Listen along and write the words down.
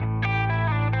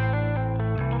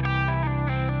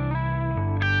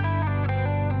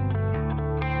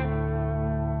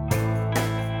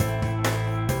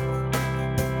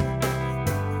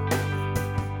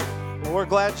We're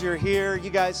glad you're here.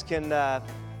 You guys can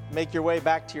make your way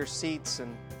back to your seats,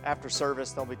 and after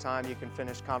service, there'll be time you can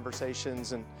finish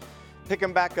conversations and pick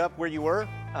them back up where you were.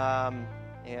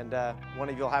 And one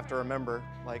of you will have to remember,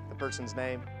 like, the person's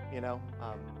name,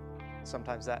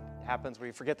 Sometimes that happens where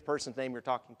you forget the person's name you're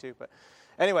talking to. But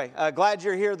anyway, glad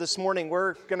you're here this morning.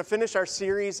 We're going to finish our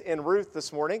series in Ruth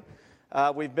this morning.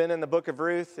 We've been in the book of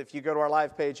Ruth. If you go to our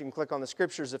live page, you can click on the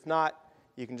scriptures. If not,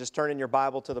 you can just turn in your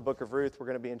Bible to the book of Ruth. We're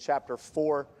going to be in chapter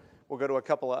 4. We'll go to a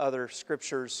couple of other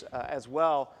scriptures as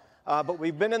well. But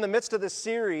we've been in the midst of this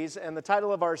series, and the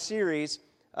title of our series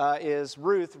is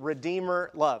Ruth,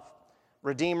 Redeemer Love.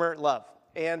 Redeemer Love.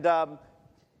 And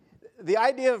the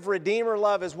idea of Redeemer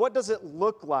Love is, what does it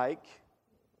look like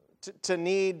to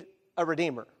need a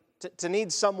Redeemer, to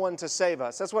need someone to save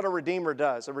us? That's what a Redeemer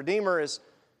does. A Redeemer is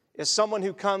someone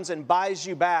who comes and buys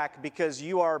you back because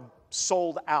you are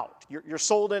sold out. You're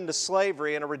sold into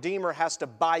slavery, and a Redeemer has to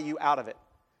buy you out of it.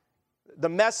 The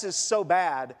mess is so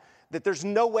bad that there's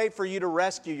no way for you to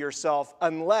rescue yourself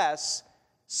unless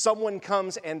someone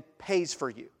comes and pays for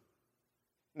you.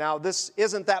 Now, this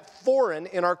isn't that foreign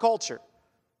in our culture.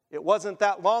 It wasn't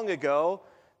that long ago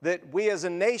that we as a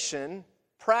nation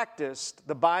practiced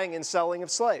the buying and selling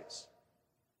of slaves.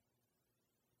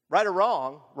 Right or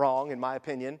wrong? Wrong, in my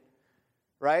opinion,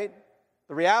 right?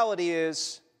 The reality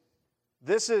is,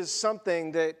 this is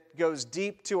something that goes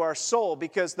deep to our soul,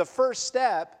 because the first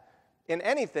step in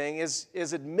anything is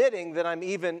admitting that I'm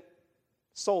even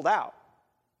sold out.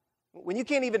 When you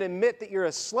can't even admit that you're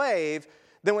a slave,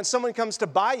 then when someone comes to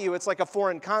buy you, it's like a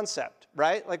foreign concept,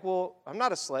 right? Like, well, I'm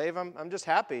not a slave. I'm just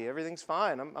happy. Everything's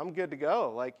fine. I'm good to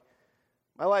go. Like,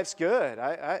 my life's good.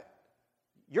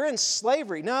 You're in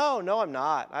slavery. No, I'm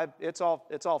not. It's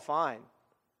all fine.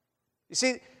 You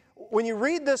see, when you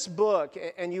read this book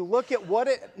and you look at what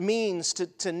it means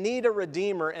to need a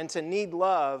Redeemer and to need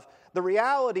love, the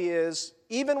reality is,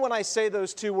 even when I say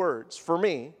those two words, for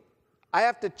me, I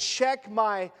have to check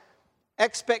my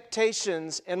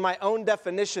expectations and my own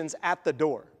definitions at the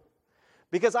door.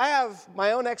 Because I have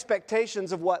my own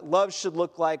expectations of what love should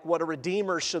look like, what a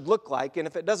Redeemer should look like, and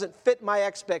if it doesn't fit my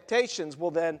expectations,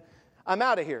 well then, I'm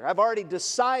out of here. I've already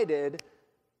decided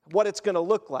what it's going to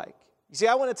look like. You see,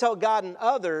 I want to tell God and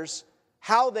others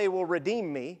how they will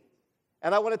redeem me,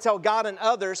 and I want to tell God and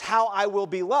others how I will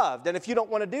be loved. And if you don't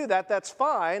want to do that, that's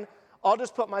fine. I'll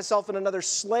just put myself in another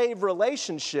slave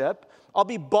relationship. I'll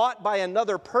be bought by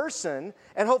another person,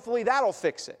 and hopefully that'll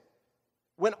fix it.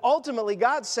 When ultimately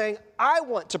God's saying, I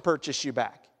want to purchase you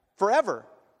back forever,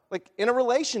 like in a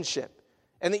relationship,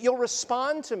 and that you'll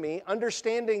respond to me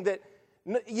understanding that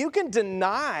you can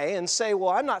deny and say, well,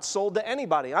 I'm not sold to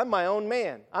anybody. I'm my own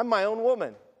man. I'm my own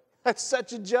woman. That's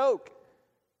such a joke,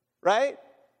 right?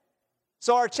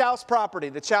 So our Chouse property,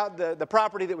 the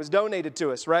property that was donated to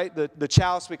us, right? The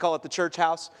Chouse, we call it the church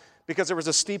house, because there was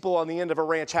a steeple on the end of a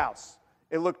ranch house.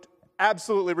 It looked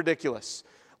absolutely ridiculous.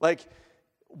 Like,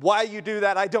 why you do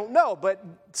that, I don't know, but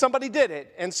somebody did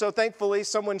it. And so thankfully,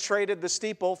 someone traded the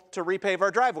steeple to repave our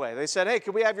driveway. They said, hey,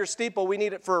 can we have your steeple? We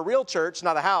need it for a real church,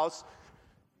 not a house.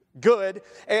 Good.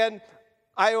 And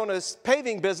I own a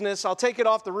paving business. I'll take it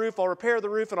off the roof. I'll repair the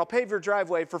roof, and I'll pave your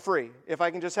driveway for free if I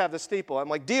can just have the steeple. I'm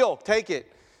like, deal, take it.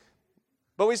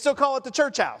 But we still call it the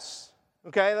church house.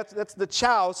 Okay, that's the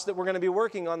Chouse that we're going to be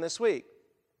working on this week.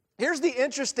 Here's the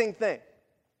interesting thing.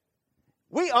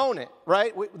 We own it,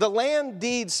 right? The land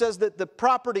deed says that the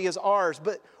property is ours,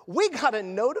 but we got a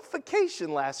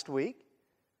notification last week.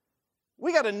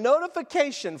 We got a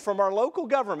notification from our local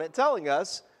government telling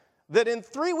us that in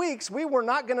 3 weeks we were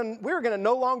going to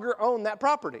no longer own that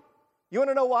property. You want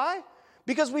to know why?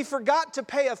 Because we forgot to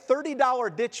pay a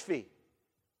 $30 ditch fee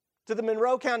to the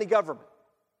Monroe County government.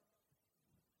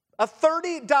 A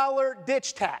 $30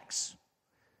 ditch tax.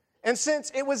 And since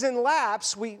it was in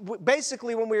lapse, we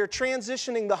basically, when we were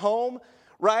transitioning the home,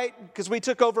 right, because we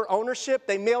took over ownership,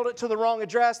 they mailed it to the wrong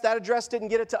address. That address didn't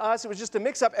get it to us. It was just a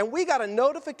mix-up. And we got a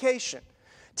notification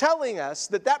telling us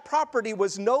that that property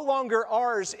was no longer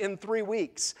ours in 3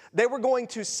 weeks. They were going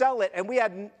to sell it,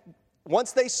 and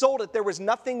once they sold it, there was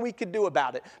nothing we could do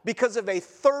about it because of a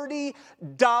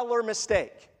 $30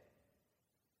 mistake.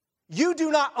 You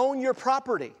do not own your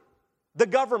property. The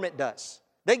government does.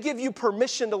 They give you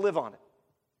permission to live on it.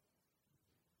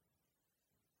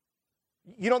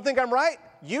 You don't think I'm right?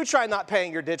 You try not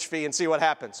paying your ditch fee and see what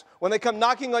happens. When they come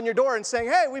knocking on your door and saying,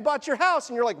 hey, we bought your house,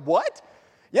 and you're like, what?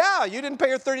 Yeah, you didn't pay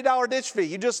your $30 ditch fee.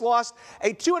 You just lost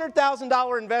a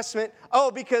 $200,000 investment,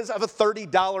 because of a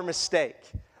 $30 mistake.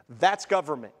 That's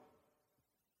government.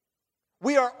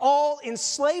 We are all in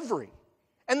slavery.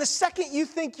 And the second you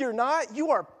think you're not,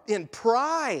 you are in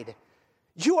pride.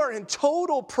 You are in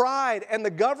total pride, and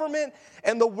the government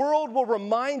and the world will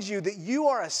remind you that you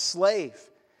are a slave.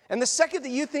 And the second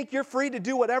that you think you're free to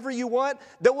do whatever you want,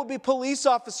 there will be police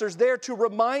officers there to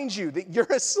remind you that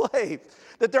you're a slave,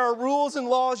 that there are rules and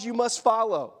laws you must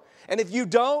follow. And if you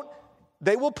don't,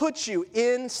 they will put you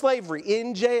in slavery,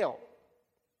 in jail,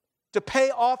 to pay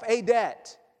off a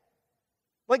debt.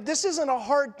 Like, this isn't a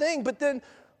hard thing, but then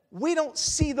we don't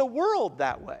see the world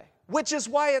that way, which is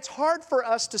why it's hard for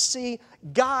us to see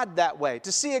God that way,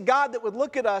 to see a God that would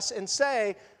look at us and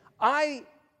say, I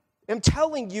am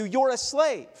telling you you're a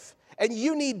slave, and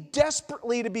you need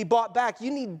desperately to be bought back.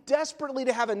 You need desperately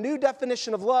to have a new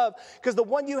definition of love, because the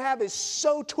one you have is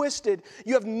so twisted,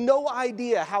 you have no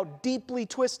idea how deeply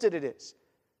twisted it is.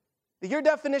 Your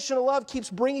definition of love keeps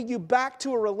bringing you back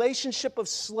to a relationship of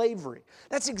slavery.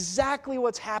 That's exactly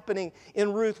what's happening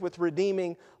in Ruth with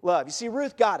redeeming love. You see,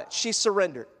 Ruth got it. She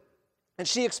surrendered. And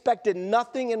she expected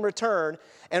nothing in return,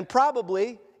 and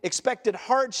probably expected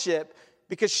hardship,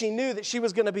 because she knew that she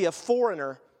was going to be a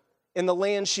foreigner in the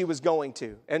land she was going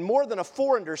to. And more than a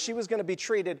foreigner, she was going to be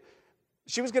treated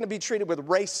with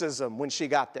racism when she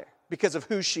got there because of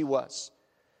who she was.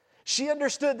 She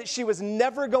understood that she was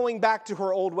never going back to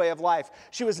her old way of life.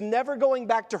 She was never going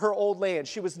back to her old land.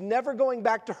 She was never going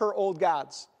back to her old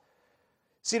gods.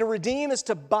 See, to redeem is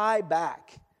to buy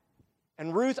back.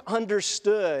 And Ruth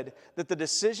understood that the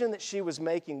decision that she was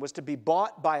making was to be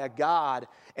bought by a God,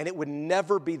 and it would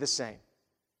never be the same.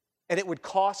 And it would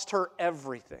cost her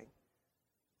everything,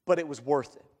 but it was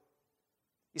worth it.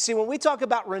 You see, when we talk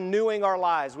about renewing our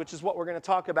lives, which is what we're going to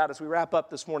talk about as we wrap up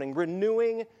this morning,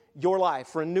 renewing your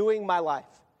life, renewing my life,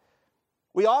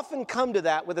 we often come to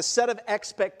that with a set of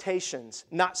expectations,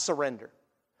 not surrender.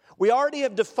 We already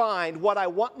have defined what I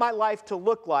want my life to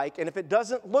look like, and if it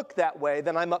doesn't look that way,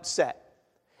 then I'm upset.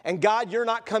 And God, you're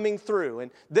not coming through,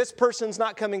 and this person's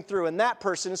not coming through, and that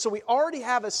person. And so we already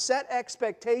have a set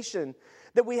expectation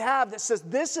that we have that says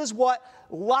this is what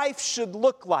life should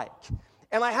look like.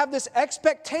 And I have this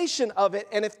expectation of it,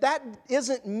 and if that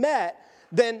isn't met,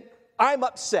 then I'm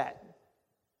upset.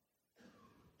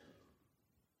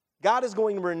 God is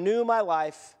going to renew my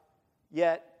life,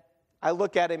 yet I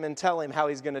look at him and tell him how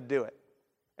he's going to do it.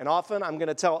 And often I'm going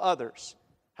to tell others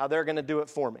how they're going to do it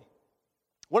for me.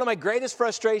 One of my greatest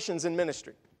frustrations in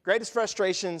ministry, greatest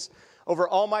frustrations over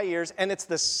all my years, and it's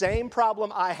the same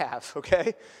problem I have,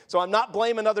 okay? So I'm not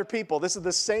blaming other people. This is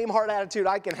the same hard attitude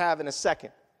I can have in a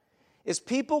second. Is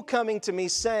people coming to me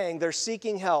saying they're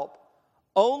seeking help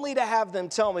only to have them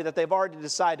tell me that they've already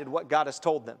decided what God has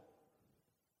told them.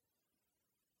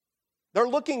 They're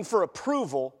looking for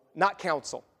approval, not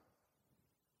counsel.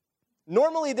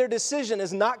 Normally, their decision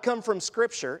has not come from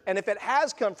Scripture, and if it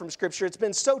has come from Scripture, it's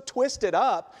been so twisted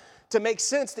up to make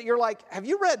sense that you're like, have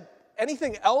you read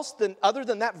anything else other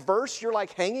than that verse you're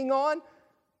like hanging on?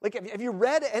 Like, have you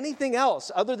read anything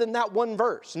else other than that one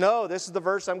verse? No, this is the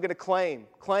verse I'm going to claim.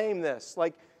 Claim this.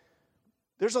 Like,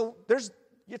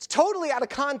 it's totally out of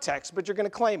context, but you're going to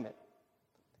claim it.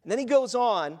 And then he goes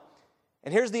on,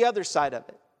 and here's the other side of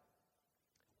it.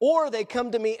 Or they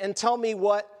come to me and tell me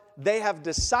what they have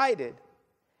decided,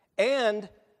 and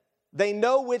they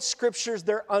know which scriptures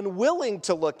they're unwilling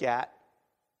to look at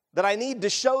that I need to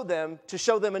show them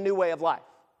a new way of life.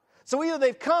 So either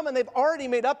they've come and they've already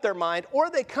made up their mind, or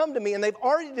they come to me and they've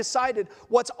already decided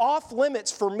what's off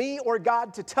limits for me or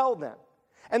God to tell them.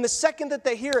 And the second that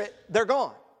they hear it, they're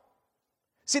gone.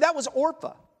 See, that was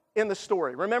Orpah in the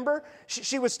story. Remember?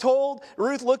 She was told,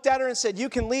 Ruth looked at her and said, you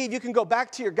can leave, you can go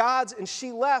back to your gods. And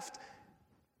she left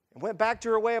and went back to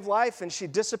her way of life, and she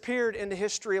disappeared into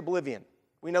history oblivion.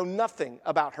 We know nothing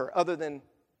about her other than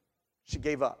she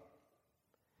gave up.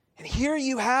 And here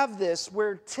you have this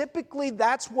where typically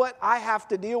that's what I have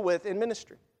to deal with in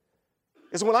ministry.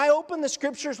 Is when I open the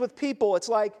scriptures with people, it's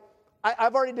like,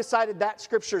 I've already decided that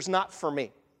scripture's not for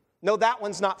me. No, that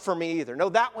one's not for me either. No,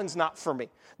 that one's not for me.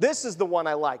 This is the one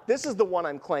I like. This is the one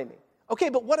I'm claiming. Okay,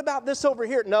 but what about this over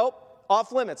here? Nope,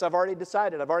 off limits. I've already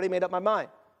decided. I've already made up my mind.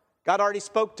 God already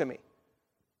spoke to me.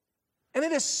 And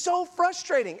it is so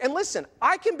frustrating. And listen,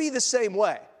 I can be the same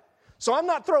way. So I'm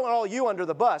not throwing all you under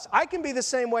the bus. I can be the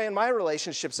same way in my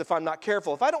relationships if I'm not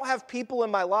careful. If I don't have people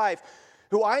in my life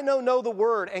who I know the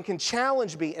Word and can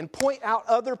challenge me and point out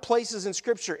other places in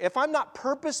Scripture, if I'm not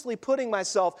purposely putting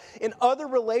myself in other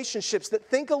relationships that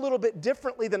think a little bit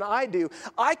differently than I do,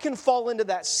 I can fall into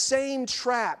that same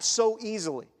trap so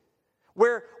easily.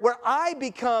 Where I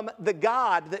become the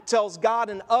God that tells God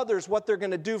and others what they're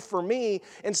going to do for me,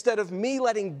 instead of me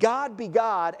letting God be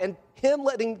God and Him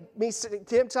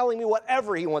telling me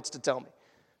whatever He wants to tell me.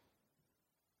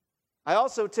 I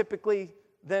also typically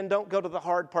then don't go to the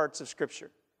hard parts of Scripture.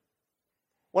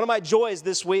 One of my joys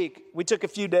this week, we took a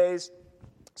few days,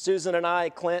 Susan and I,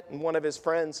 Clint and one of his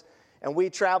friends, and we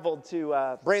traveled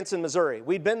to Branson, Missouri.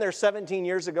 We'd been there 17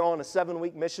 years ago on a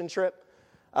 7-week mission trip.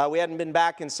 We hadn't been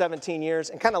back in 17 years.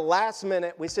 And kind of last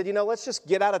minute, we said, let's just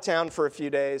get out of town for a few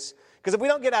days. Because if we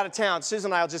don't get out of town,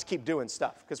 Susan and I will just keep doing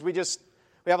stuff. Because we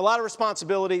have a lot of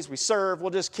responsibilities. We serve. We'll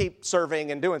just keep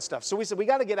serving and doing stuff. So we said, we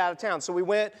got to get out of town. So we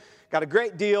went, got a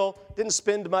great deal, didn't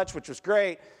spend much, which was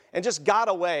great, and just got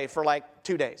away for like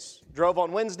 2 days. Drove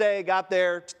on Wednesday, got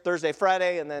there Thursday,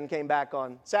 Friday, and then came back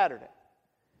on Saturday.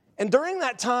 And during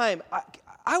that time,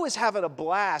 I was having a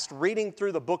blast reading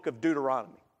through the book of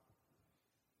Deuteronomy.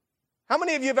 How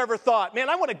many of you have ever thought, man,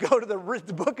 I want to go to the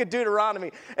book of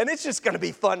Deuteronomy, and it's just going to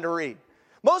be fun to read?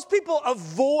 Most people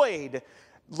avoid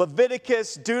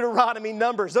Leviticus, Deuteronomy,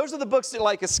 Numbers. Those are the books that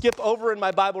I skip over in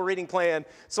my Bible reading plan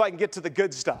so I can get to the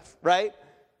good stuff, right?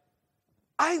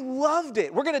 I loved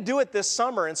it. We're going to do it this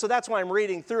summer, and so that's why I'm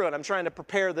reading through it. I'm trying to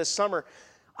prepare this summer.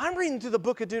 I'm reading through the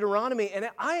book of Deuteronomy, and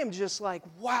I am just like,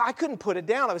 wow, I couldn't put it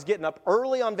down. I was getting up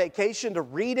early on vacation to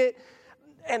read it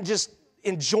and just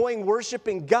enjoying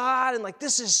worshiping God, and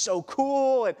this is so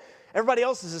cool, and everybody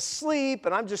else is asleep,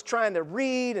 and I'm just trying to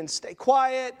read and stay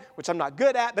quiet, which I'm not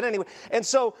good at, but anyway. And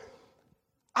so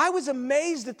I was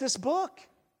amazed at this book.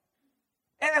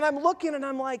 And I'm looking and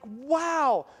I'm like,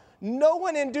 wow, no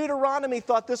one in Deuteronomy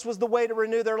thought this was the way to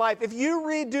renew their life. If you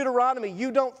read Deuteronomy,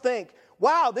 you don't think,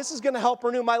 wow, this is going to help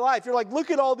renew my life. You're like,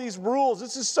 look at all these rules.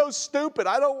 This is so stupid.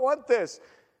 I don't want this.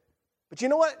 But you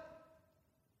know what?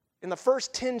 In the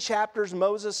first 10 chapters,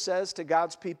 Moses says to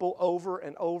God's people over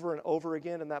and over and over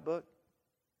again in that book.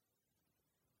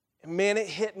 And man, it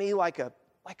hit me like a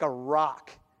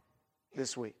rock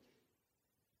this week.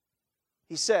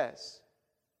 He says,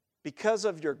 because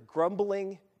of your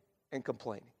grumbling and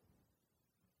complaining.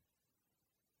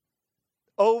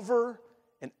 Over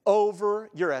and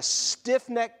over, you're a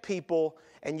stiff-necked people,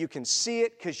 and you can see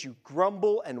it because you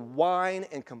grumble and whine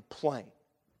and complain.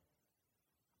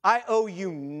 I owe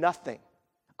you nothing.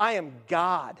 I am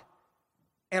God,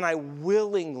 and I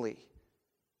willingly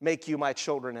make you my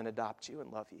children and adopt you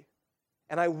and love you.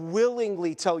 And I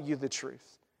willingly tell you the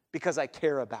truth because I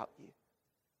care about you.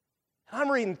 And I'm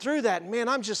reading through that, and man,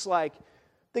 I'm just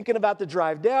thinking about the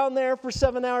drive down there for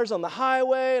 7 hours on the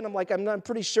highway, and I'm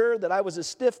pretty sure that I was a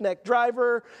stiff-necked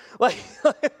driver. I'm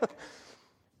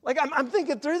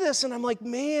thinking through this, and I'm like,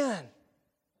 man,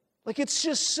 it's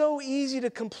just so easy to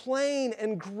complain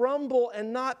and grumble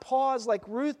and not pause like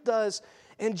Ruth does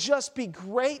and just be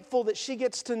grateful that she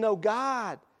gets to know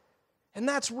God. And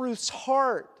that's Ruth's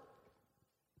heart.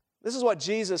 This is what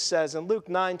Jesus says in Luke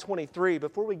 9:23,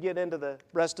 before we get into the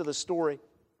rest of the story.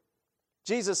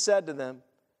 Jesus said to them,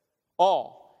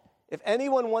 all, if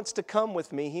anyone wants to come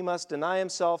with me, he must deny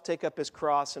himself, take up his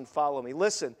cross, and follow me.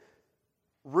 Listen,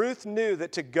 Ruth knew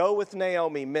that to go with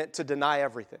Naomi meant to deny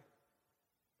everything.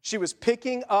 She was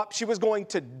going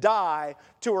to die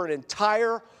to her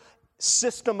entire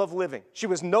system of living. She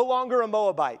was no longer a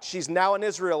Moabite. She's now an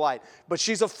Israelite. But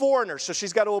she's a foreigner, so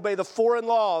she's got to obey the foreign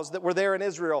laws that were there in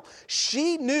Israel.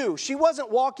 She knew, she wasn't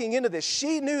walking into this.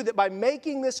 She knew that by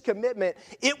making this commitment,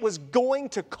 it was going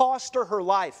to cost her her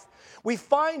life. We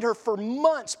find her for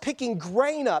months picking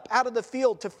grain up out of the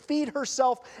field to feed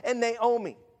herself and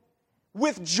Naomi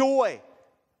with joy.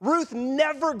 Ruth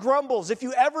never grumbles. If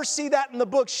you ever see that in the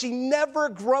book, she never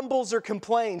grumbles or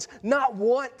complains, not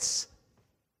once.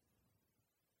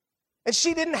 And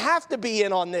she didn't have to be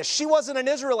in on this. She wasn't an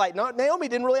Israelite. No, Naomi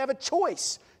didn't really have a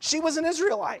choice. She was an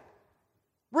Israelite.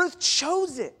 Ruth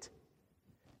chose it.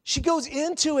 She goes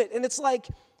into it, and it's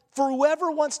for whoever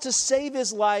wants to save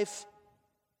his life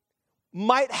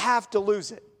might have to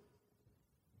lose it.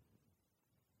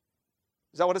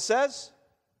 Is that what it says?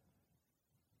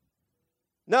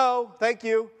 No, thank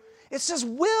you. It says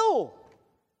will.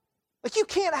 You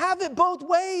can't have it both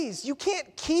ways. You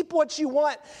can't keep what you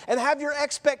want and have your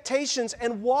expectations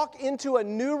and walk into a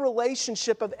new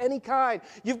relationship of any kind.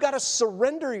 You've got to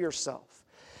surrender yourself.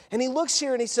 And he looks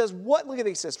here and he says, what? Look at what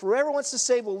he says. For whoever wants to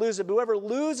save will lose it, but whoever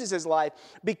loses his life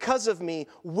because of me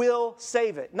will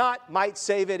save it. Not might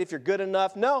save it if you're good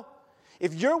enough. No.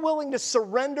 If you're willing to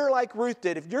surrender like Ruth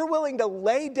did, if you're willing to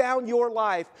lay down your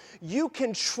life, you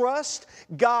can trust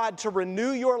God to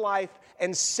renew your life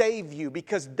and save you,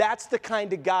 because that's the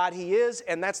kind of God he is,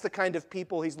 and that's the kind of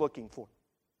people he's looking for.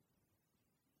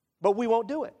 But we won't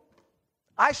do it.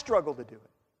 I struggle to do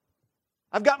it.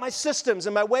 I've got my systems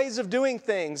and my ways of doing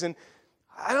things, and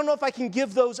I don't know if I can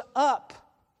give those up.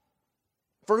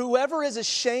 For whoever is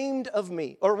ashamed of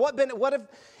me, or what if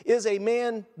is a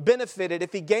man benefited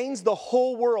if he gains the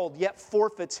whole world yet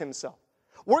forfeits himself?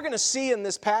 We're going to see in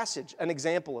this passage an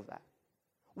example of that.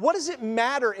 What does it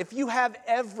matter if you have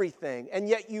everything and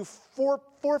yet you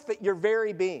forfeit your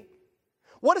very being?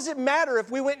 What does it matter if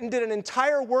we went and did an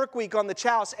entire work week on the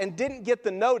chouse and didn't get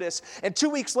the notice, and 2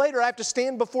 weeks later I have to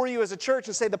stand before you as a church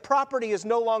and say the property is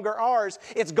no longer ours,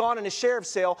 it's gone in a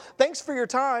sheriff's sale. Thanks for your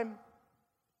time.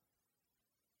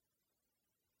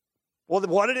 Well,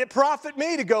 what did it profit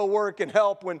me to go work and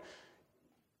help when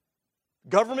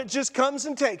government just comes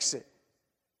and takes it?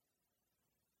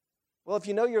 Well, if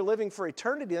you know you're living for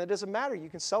eternity, then it doesn't matter. You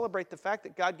can celebrate the fact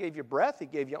that God gave you breath, He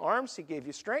gave you arms, He gave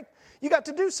you strength. You got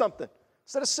to do something.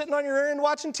 Instead of sitting on your rear end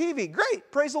watching TV.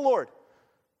 Great, praise the Lord.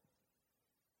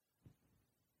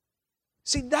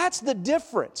 See, that's the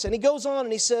difference. And he goes on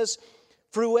and he says,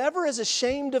 for whoever is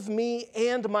ashamed of me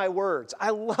and my words. I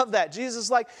love that. Jesus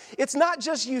is like, it's not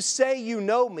just you say you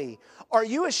know me. Are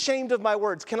you ashamed of my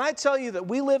words? Can I tell you that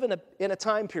we live in a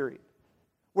time period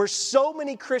where so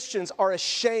many Christians are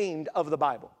ashamed of the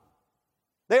Bible?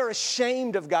 They are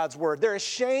ashamed of God's word. They're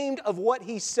ashamed of what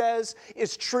He says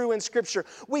is true in Scripture.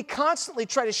 We constantly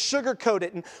try to sugarcoat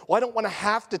it. And, I don't want to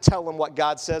have to tell them what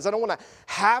God says. I don't want to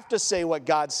have to say what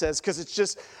God says because it's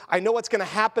just, I know what's going to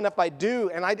happen if I do.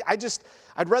 And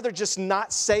I'd rather just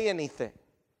not say anything.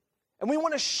 And we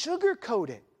want to sugarcoat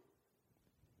it.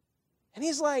 And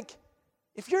He's like,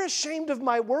 if you're ashamed of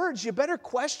my words, you better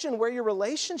question where your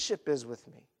relationship is with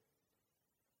me.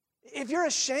 If you're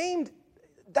ashamed,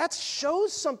 that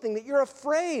shows something that you're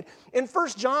afraid. In 1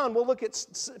 John, we'll look at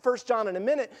 1 John in a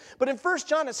minute, but in 1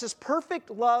 John it says, perfect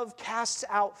love casts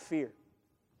out fear.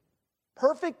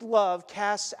 Perfect love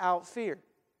casts out fear.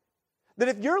 That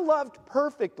if you're loved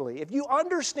perfectly, if you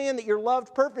understand that you're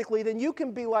loved perfectly, then you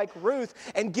can be like Ruth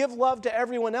and give love to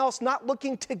everyone else, not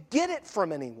looking to get it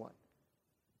from anyone.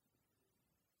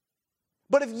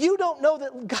 But if you don't know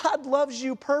that God loves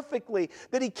you perfectly,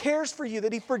 that He cares for you,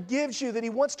 that He forgives you, that He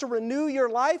wants to renew your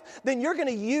life, then you're going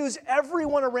to use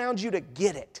everyone around you to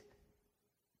get it.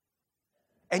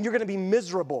 And you're going to be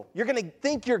miserable. You're going to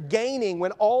think you're gaining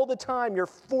when all the time you're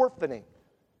forfeiting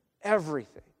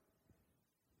everything.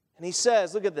 And He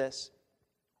says, look at this,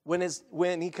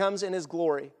 when He comes in His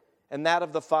glory and that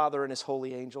of the Father and His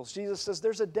holy angels, Jesus says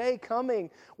there's a day coming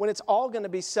when it's all going to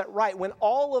be set right, when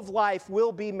all of life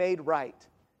will be made right.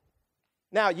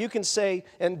 Now, you can say,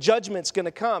 and judgment's going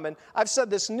to come, and I've said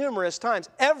this numerous times,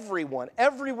 everyone,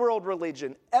 every world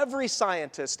religion, every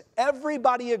scientist,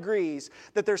 everybody agrees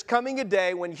that there's coming a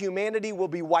day when humanity will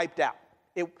be wiped out.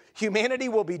 Humanity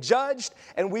will be judged,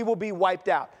 and we will be wiped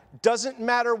out. Doesn't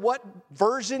matter what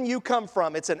version you come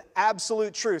from, it's an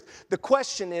absolute truth. The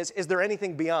question is there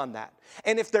anything beyond that?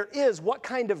 And if there is, what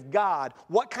kind of God,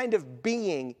 what kind of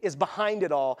being is behind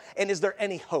it all, and is there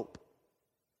any hope?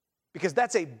 Because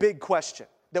that's a big question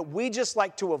that we just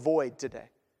like to avoid today.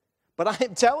 But I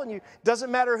am telling you,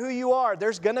 doesn't matter who you are,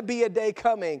 there's going to be a day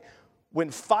coming when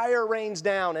fire rains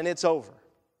down and it's over.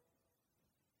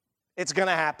 It's going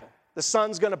to happen. The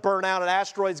sun's going to burn out, an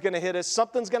asteroid's going to hit us,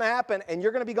 something's going to happen, and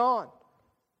you're going to be gone.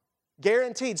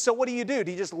 Guaranteed. So what do?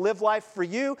 Do you just live life for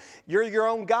you? You're your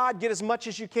own God, get as much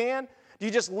as you can? Do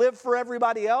you just live for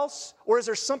everybody else? Or is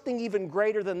there something even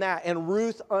greater than that? And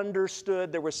Ruth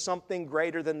understood there was something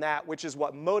greater than that, which is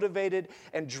what motivated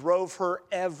and drove her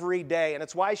every day. And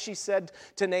it's why she said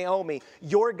to Naomi,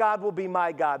 your God will be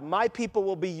my God. My people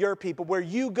will be your people. Where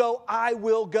you go, I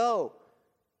will go.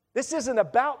 This isn't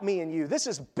about me and you. This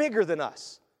is bigger than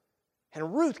us.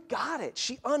 And Ruth got it.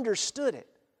 She understood it.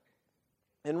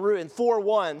 In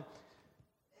 4:1,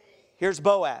 here's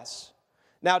Boaz.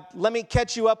 Now, let me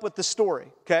catch you up with the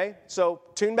story, okay? So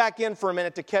tune back in for a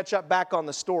minute to catch up back on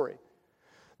the story.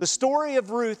 The story of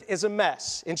Ruth is a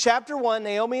mess. In chapter 1,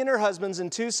 Naomi and her husbands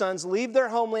and 2 sons leave their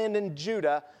homeland in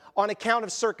Judah on account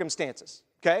of circumstances,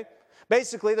 okay?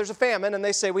 Basically, there's a famine and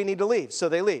they say we need to leave, so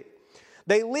they leave.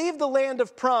 They leave the land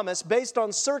of promise based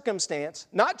on circumstance,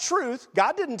 not truth.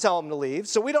 God didn't tell them to leave,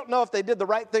 so we don't know if they did the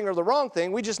right thing or the wrong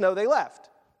thing. We just know they left.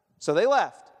 So they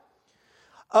left.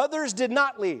 Others did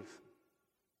not leave.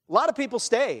 A lot of people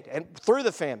stayed and through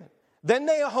the famine. Then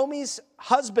Naomi's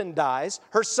husband dies.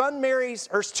 Her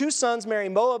 2 sons marry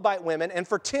Moabite women, and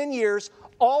for 10 years,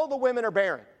 all the women are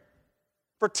barren.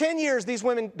 For 10 years, these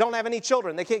women don't have any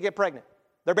children. They can't get pregnant.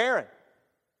 They're barren.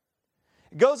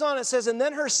 It goes on, it says, and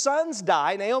then her sons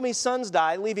die, Naomi's sons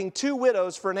die, leaving 2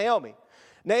 widows for Naomi.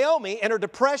 Naomi, in her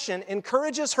depression,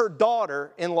 encourages her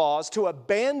daughter-in-laws to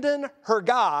abandon her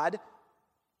God,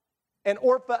 and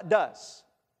Orpah does.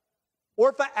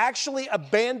 Orpah actually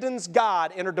abandons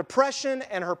God in her depression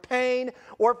and her pain.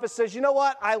 Orpah says, you know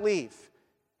what, I leave.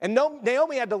 And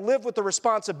Naomi had to live with the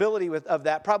responsibility of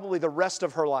that probably the rest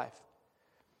of her life.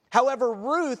 However,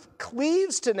 Ruth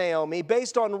cleaves to Naomi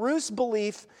based on Ruth's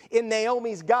belief in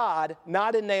Naomi's God,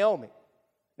 not in Naomi.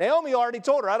 Naomi already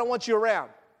told her, I don't want you around.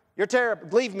 You're terrible.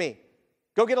 Leave me.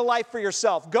 Go get a life for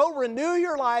yourself. Go renew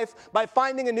your life by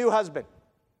finding a new husband.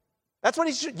 That's what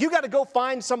he should. You got to go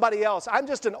find somebody else. I'm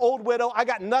just an old widow. I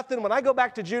got nothing. When I go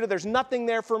back to Judah, there's nothing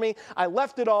there for me. I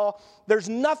left it all. There's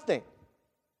nothing.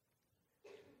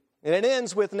 And it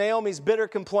ends with Naomi's bitter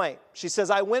complaint. She says,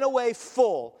 I went away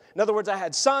full. In other words, I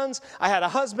had sons, I had a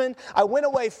husband. I went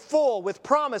away full with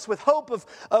promise, with hope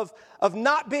of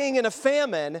not being in a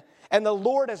famine. And the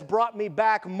Lord has brought me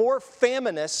back more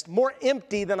famished, more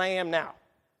empty than I am now.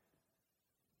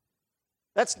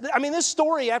 This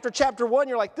story after chapter 1,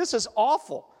 you're like, this is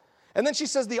awful. And then she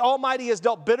says, the Almighty has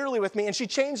dealt bitterly with me. And she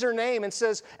changed her name and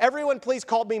says, everyone please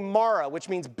call me Mara, which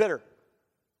means bitter.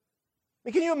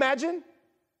 Can you imagine?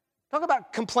 Talk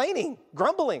about complaining,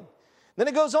 grumbling. Then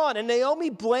it goes on, and Naomi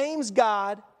blames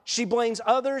God, she blames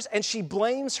others, and she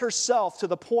blames herself to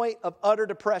the point of utter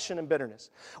depression and bitterness.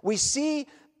 We see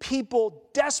people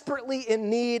desperately in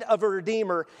need of a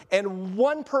Redeemer, and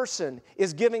one person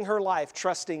is giving her life,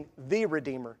 trusting the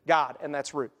Redeemer, God, and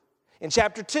that's Ruth. In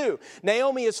chapter 2,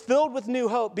 Naomi is filled with new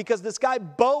hope because this guy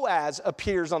Boaz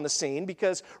appears on the scene,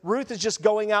 because Ruth is just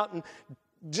going out and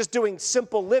just doing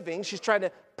simple living. She's trying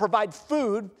to provide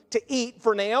food to eat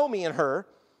for Naomi and her.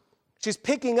 She's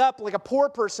picking up like a poor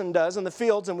person does in the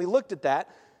fields, and we looked at that.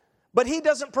 But he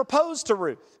doesn't propose to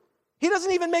Ruth. He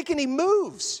doesn't even make any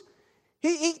moves.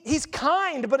 He's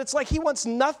kind, but it's like he wants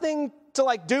nothing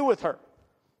to do with her.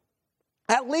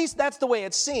 At least that's the way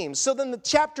it seems. So then the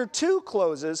chapter 2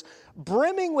 closes,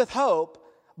 brimming with hope,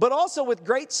 but also with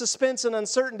great suspense and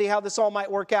uncertainty how this all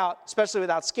might work out, especially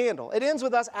without scandal. It ends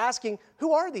with us asking,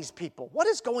 who are these people? What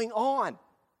is going on?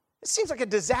 It seems like a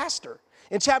disaster.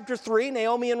 In chapter 3,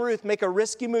 Naomi and Ruth make a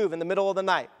risky move in the middle of the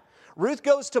night. Ruth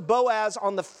goes to Boaz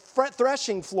on the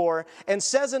threshing floor and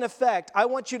says in effect, I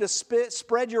want you to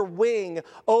spread your wing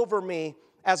over me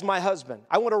as my husband.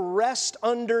 I want to rest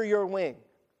under your wing.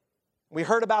 We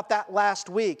heard about that last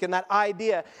week and that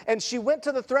idea. And she went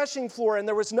to the threshing floor and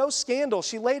there was no scandal.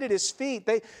 She laid at his feet.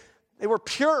 They were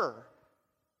pure.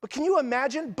 But can you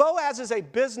imagine? Boaz is a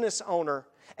business owner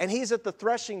and he's at the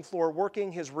threshing floor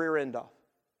working his rear end off.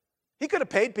 He could have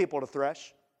paid people to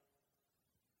thresh.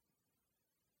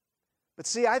 But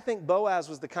see, I think Boaz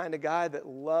was the kind of guy that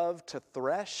loved to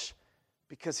thresh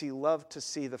because he loved to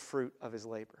see the fruit of his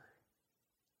labor.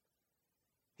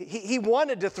 He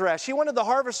wanted to thresh. He wanted the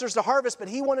harvesters to harvest, but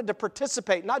he wanted to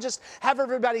participate, not just have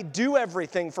everybody do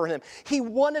everything for him. He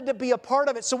wanted to be a part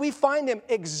of it. So we find him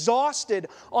exhausted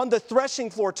on the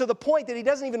threshing floor to the point that he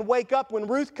doesn't even wake up when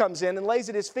Ruth comes in and lays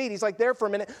at his feet. He's like there for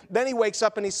a minute. Then he wakes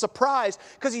up and he's surprised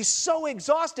because he's so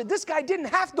exhausted. This guy didn't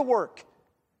have to work.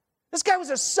 This guy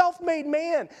was a self-made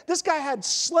man. This guy had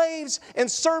slaves and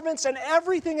servants and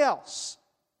everything else.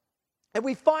 And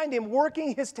we find him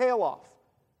working his tail off.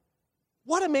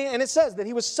 What a man. And it says that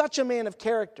he was such a man of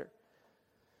character.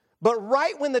 But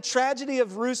right when the tragedy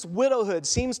of Ruth's widowhood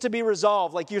seems to be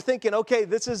resolved, like you're thinking, okay,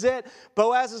 this is it.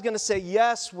 Boaz is going to say,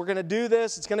 yes, we're going to do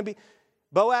this. It's going to be.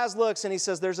 Boaz looks and he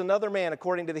says, there's another man,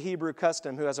 according to the Hebrew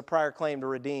custom, who has a prior claim to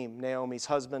redeem Naomi's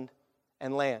husband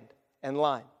and land and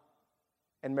line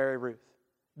and marry Ruth.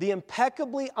 The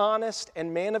impeccably honest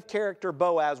and man of character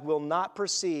Boaz will not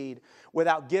proceed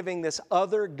without giving this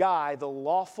other guy the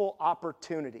lawful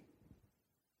opportunity.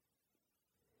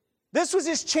 This was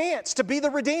his chance to be the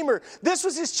Redeemer. This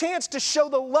was his chance to show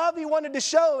the love he wanted to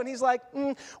show. And he's like,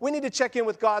 we need to check in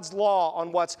with God's law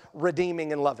on what's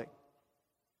redeeming and loving.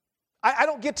 I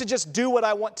don't get to just do what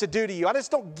I want to do to you. I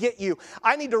just don't get you.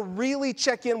 I need to really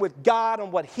check in with God on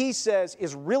what he says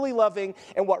is really loving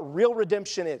and what real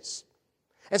redemption is.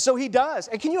 And so he does.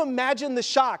 And can you imagine the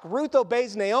shock? Ruth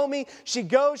obeys Naomi. She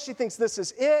goes. She thinks this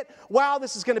is it. Wow,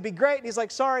 this is going to be great. And he's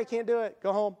like, sorry, can't do it.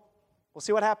 Go home. We'll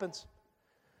see what happens.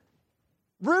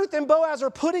 Ruth and Boaz are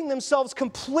putting themselves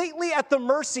completely at the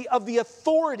mercy of the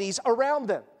authorities around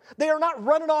them. They are not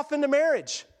running off into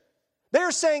marriage.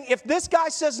 They're saying, if this guy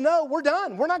says no, we're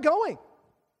done. We're not going.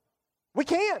 We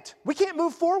can't. We can't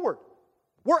move forward.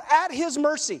 We're at his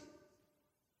mercy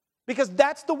because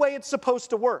that's the way it's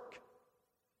supposed to work.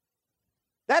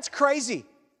 That's crazy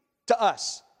to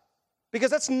us because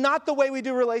that's not the way we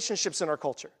do relationships in our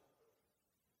culture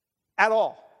at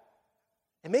all.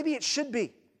 And maybe it should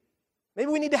be. Maybe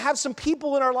we need to have some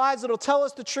people in our lives that will tell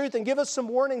us the truth and give us some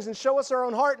warnings and show us our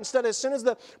own heart instead of as soon as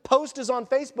the post is on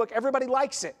Facebook, everybody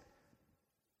likes it.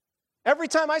 Every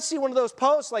time I see one of those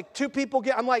posts, like 2 people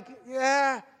I'm like,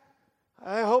 yeah,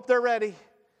 I hope they're ready.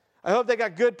 I hope they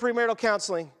got good premarital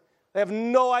counseling. They have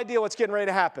no idea what's getting ready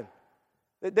to happen.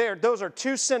 Those are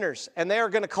two sinners, and they are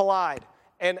going to collide.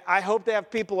 And I hope they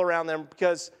have people around them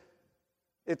because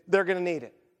they're going to need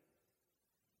it.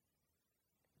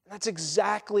 That's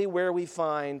exactly where we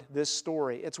find this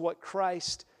story. It's what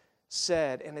Christ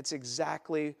said, and it's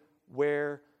exactly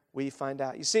where we find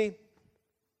out. You see,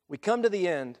 we come to the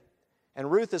end, and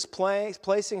Ruth is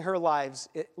placing her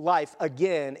life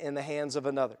again in the hands of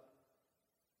another.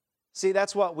 See,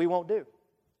 that's what we won't do.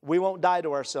 We won't die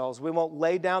to ourselves. We won't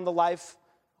lay down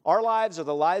our lives or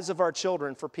the lives of our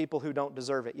children for people who don't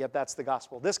deserve it. Yet that's the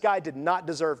gospel. This guy did not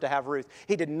deserve to have Ruth.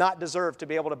 He did not deserve to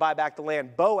be able to buy back the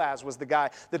land. Boaz was the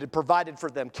guy that had provided for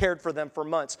them, cared for them for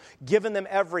months, given them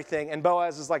everything. And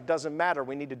Boaz is like, doesn't matter.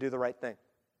 We need to do the right thing.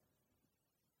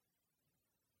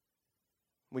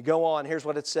 We go on. Here's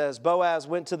what it says. Boaz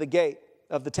went to the gate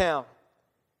of the town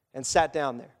and sat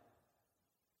down there.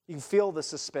 You can feel the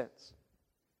suspense.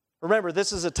 Remember,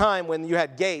 this is a time when you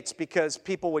had gates because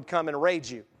people would come and raid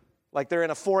you. Like they're in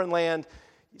a foreign land,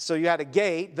 so you had a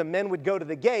gate. The men would go to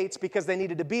the gates because they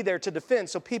needed to be there to defend,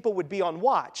 so people would be on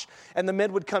watch. And the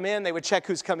men would come in, they would check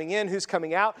who's coming in, who's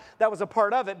coming out. That was a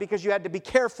part of it because you had to be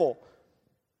careful.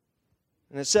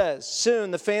 And it says,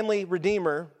 soon the family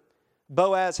redeemer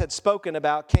Boaz had spoken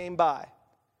about came by.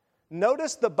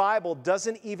 Notice the Bible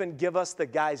doesn't even give us the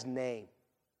guy's name.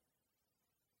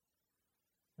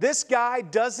 This guy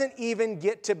doesn't even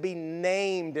get to be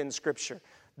named in Scripture.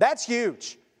 That's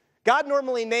huge. God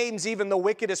normally names even the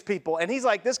wickedest people, and he's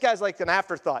like, this guy's like an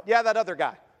afterthought. Yeah, that other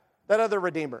guy, that other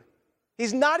redeemer.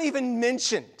 He's not even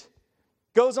mentioned.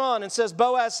 Goes on and says,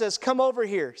 Boaz says, come over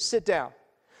here, sit down.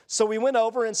 So we went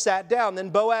over and sat down.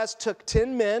 Then Boaz took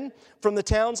 10 men from the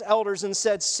town's elders and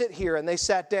said, sit here, and they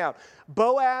sat down.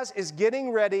 Boaz is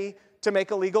getting ready to make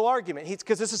a legal argument,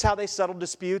 because this is how they settle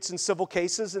disputes in civil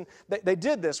cases, and they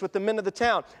did this with the men of the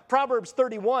town. Proverbs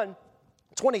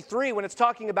 31:23, when it's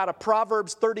talking about a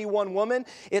Proverbs 31 woman,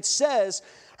 it says,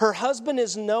 her husband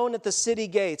is known at the city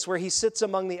gates where he sits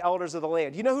among the elders of the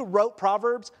land. You know who wrote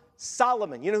Proverbs?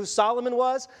 Solomon. You know who Solomon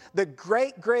was? The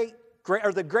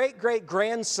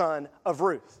great-great-grandson of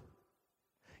Ruth.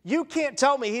 You can't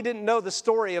tell me he didn't know the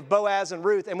story of Boaz and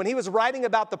Ruth, and when he was writing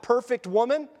about the perfect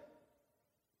woman,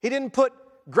 he didn't put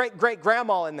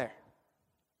great-great-grandma in there.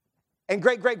 And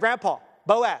great-great-grandpa,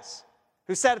 Boaz,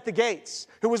 who sat at the gates,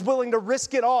 who was willing to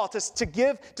risk it all to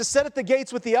sit at the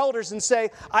gates with the elders and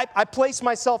say, I place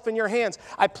myself in your hands.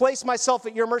 I place myself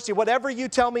at your mercy. Whatever you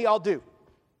tell me, I'll do.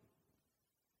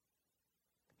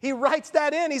 He writes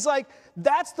that in. He's like,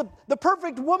 that's the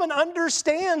perfect woman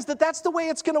understands that that's the way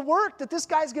it's going to work, that this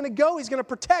guy's going to go, he's going to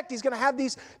protect, he's going to have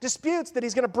these disputes, that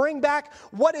he's going to bring back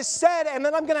what is said, and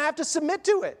then I'm going to have to submit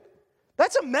to it.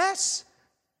 That's a mess.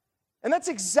 And that's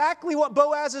exactly what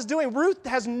Boaz is doing. Ruth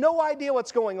has no idea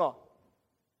what's going on.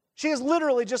 She is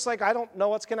literally just like, I don't know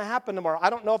what's going to happen tomorrow. I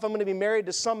don't know if I'm going to be married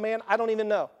to some man. I don't even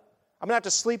know. I'm going to have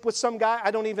to sleep with some guy. I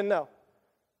don't even know.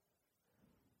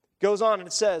 Goes on and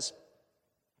it says,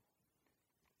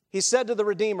 he said to the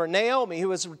Redeemer, Naomi,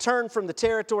 who has returned from the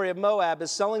territory of Moab,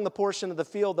 is selling the portion of the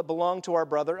field that belonged to our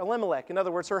brother Elimelech. In other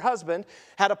words, her husband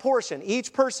had a portion.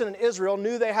 Each person in Israel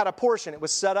knew they had a portion. It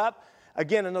was set up,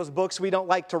 again, in those books we don't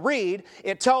like to read.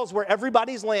 It tells where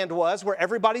everybody's land was, where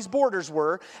everybody's borders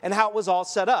were, and how it was all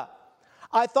set up.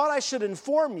 I thought I should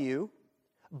inform you,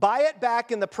 buy it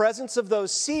back in the presence of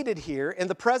those seated here, in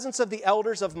the presence of the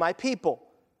elders of my people.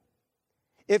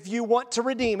 If you want to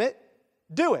redeem it,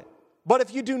 do it. But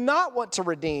if you do not want to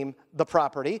redeem the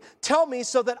property, tell me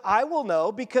so that I will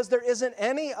know, because there isn't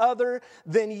any other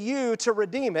than you to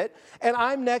redeem it, and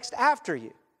I'm next after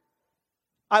you.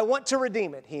 I want to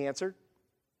redeem it, he answered.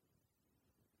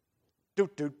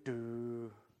 End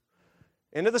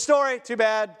of the story. Too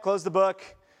bad. Close the book.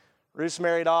 Ruth's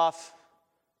married off,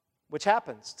 which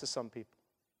happens to some people.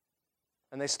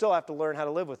 And they still have to learn how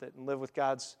to live with it and live with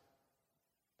God's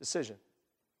decision.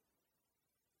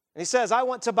 And he says, I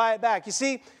want to buy it back. You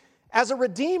see, as a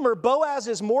redeemer, Boaz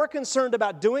is more concerned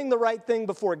about doing the right thing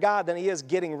before God than he is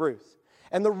getting Ruth.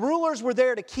 And the rulers were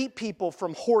there to keep people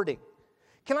from hoarding.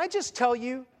 Can I just tell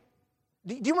you,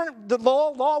 do you remember the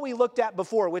law we looked at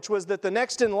before, which was that the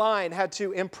next in line had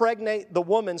to impregnate the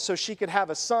woman so she could have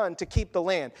a son to keep the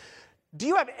land? Do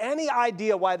you have any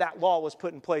idea why that law was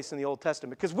put in place in the Old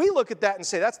Testament? Because we look at that and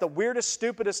say, that's the weirdest,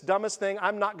 stupidest, dumbest thing.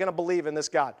 I'm not going to believe in this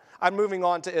God. I'm moving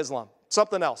on to Islam.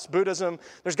 Something else. Buddhism.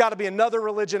 There's got to be another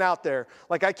religion out there.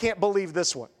 Like, I can't believe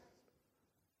this one.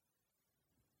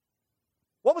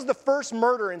 What was the first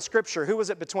murder in Scripture? Who was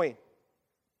it between?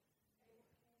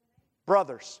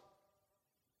 Brothers.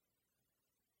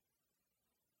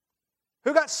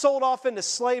 Who got sold off into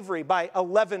slavery by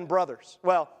 11 brothers?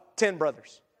 Well, 10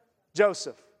 brothers.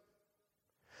 Joseph.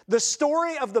 The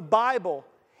story of the Bible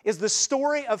is the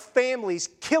story of families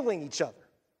killing each other.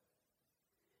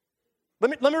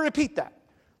 Let me repeat that.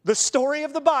 The story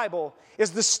of the Bible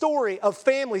is the story of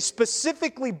families,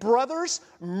 specifically brothers,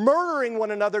 murdering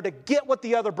one another to get what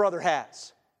the other brother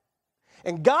has.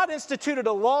 And God instituted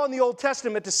a law in the Old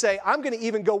Testament to say, I'm going to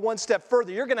even go one step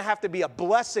further. You're going to have to be a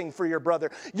blessing for your brother.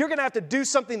 You're going to have to do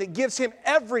something that gives him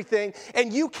everything,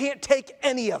 and you can't take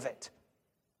any of it.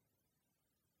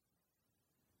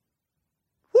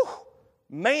 Whew.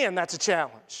 Man, that's a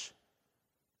challenge.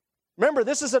 Remember,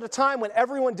 this is at a time when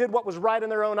everyone did what was right in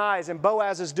their own eyes, and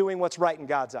Boaz is doing what's right in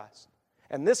God's eyes.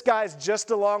 And this guy's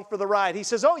just along for the ride. He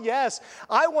says, oh yes,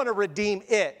 I want to redeem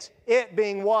it. It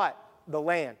being what? The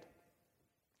land.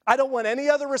 I don't want any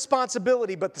other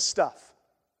responsibility but the stuff,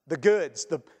 the goods,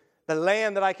 the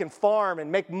land that I can farm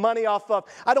and make money off of.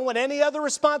 I don't want any other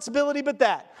responsibility but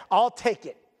that. I'll take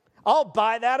it. I'll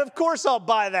buy that. Of course I'll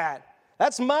buy that.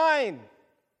 That's mine.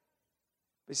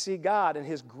 But see, God in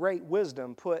His great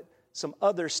wisdom put some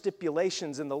other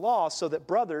stipulations in the law so that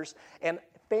brothers and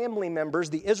family members,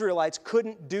 the Israelites,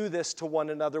 couldn't do this to one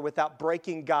another without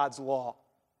breaking God's law.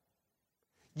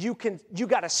 You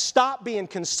got to stop being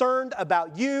concerned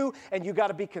about you, and you got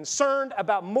to be concerned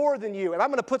about more than you. And I'm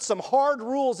going to put some hard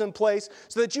rules in place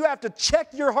so that you have to check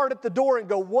your heart at the door and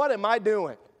go, what am I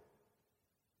doing?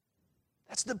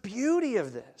 That's the beauty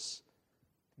of this.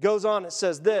 It goes on, it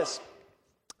says this.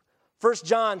 1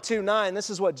 John 2:9, this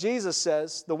is what Jesus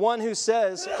says. The one who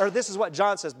says, or this is what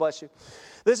John says, bless you.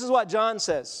 This is what John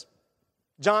says.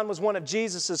 John was one of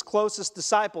Jesus' closest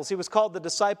disciples. He was called the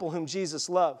disciple whom Jesus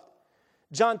loved.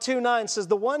 John 2:9 says,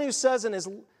 the one who says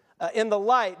in the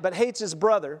light but hates his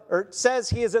brother, or says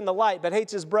he is in the light but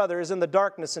hates his brother, is in the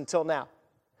darkness until now.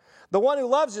 The one who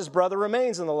loves his brother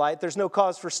remains in the light. There's no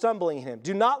cause for stumbling in him.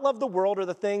 Do not love the world or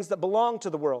the things that belong to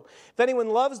the world. If anyone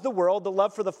loves the world, the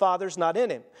love for the Father is not in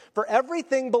him. For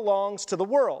everything belongs to the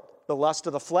world. The lust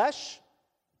of the flesh,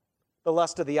 the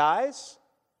lust of the eyes,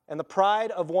 and the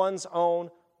pride of one's own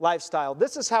lifestyle.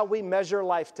 This is how we measure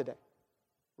life today,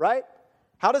 right?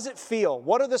 How does it feel?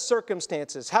 What are the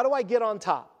circumstances? How do I get on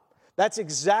top? That's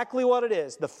exactly what it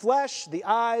is. The flesh, the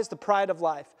eyes, the pride of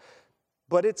life.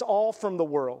 But it's all from the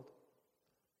world.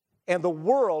 And the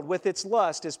world with its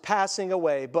lust is passing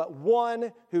away, but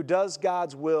one who does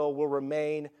God's will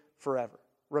remain forever.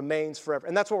 Remains forever.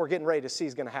 And that's what we're getting ready to see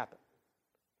is going to happen.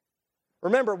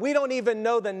 Remember, we don't even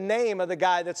know the name of the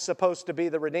guy that's supposed to be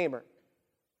the Redeemer.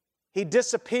 He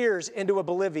disappears into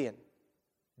oblivion,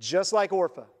 just like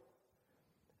Orpah.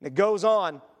 And it goes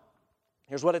on.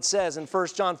 Here's what it says in 1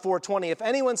 John 4:20. If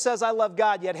anyone says, I love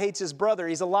God, yet hates his brother,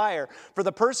 he's a liar. For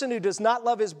the person who does not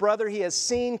love his brother he has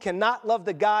seen cannot love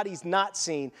the God he's not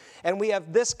seen. And we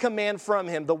have this command from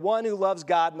him. The one who loves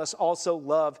God must also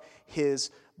love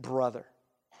his brother.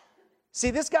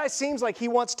 See, this guy seems like he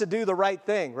wants to do the right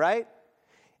thing, right?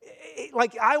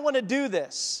 Like, I want to do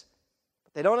this.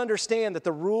 But they don't understand that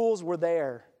the rules were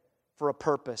there for a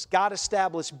purpose. God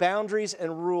established boundaries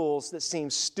and rules that seem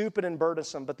stupid and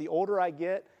burdensome, but the older I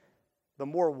get, the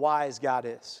more wise God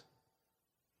is.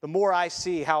 The more I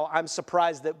see how I'm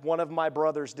surprised that one of my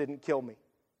brothers didn't kill me.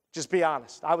 Just be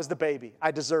honest. I was the baby.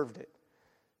 I deserved it.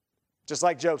 Just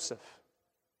like Joseph.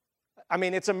 I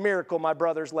mean, it's a miracle my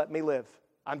brothers let me live.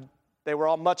 They were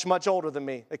all much, much older than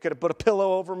me. They could have put a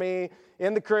pillow over me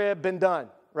in the crib, been done,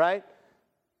 right?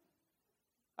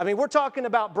 I mean, we're talking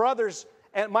about brothers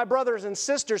and my brothers and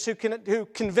sisters who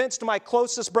convinced my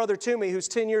closest brother to me, who's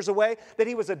 10 years away, that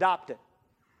he was adopted.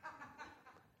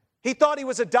 He thought he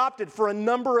was adopted for a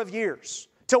number of years.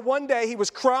 Till one day he was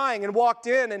crying and walked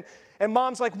in and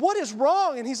mom's like, what is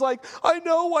wrong? And he's like, I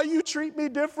know why you treat me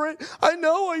different. I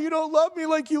know why you don't love me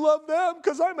like you love them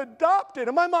because I'm adopted.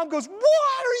 And my mom goes,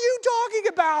 what are you talking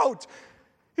about?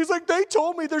 He's like, they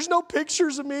told me there's no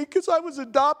pictures of me because I was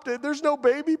adopted. There's no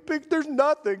baby pic. There's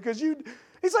nothing because you.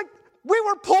 He's like, we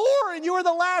were poor and you were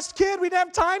the last kid. We didn't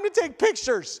have time to take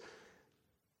pictures.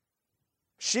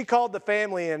 She called the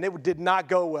family and it did not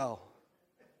go well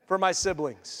for my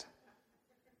siblings.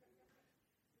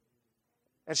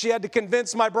 And she had to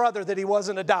convince my brother that he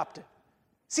wasn't adopted.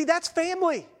 See, that's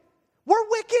family. We're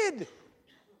wicked.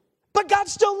 But God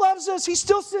still loves us. He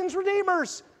still sends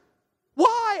redeemers.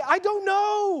 Why? I don't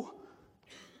know.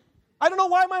 I don't know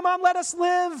why my mom let us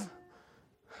live.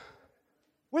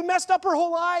 We messed up her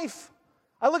whole life.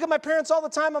 I look at my parents all the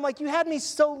time. I'm like, you had me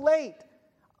so late.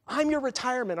 I'm your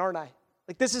retirement, aren't I?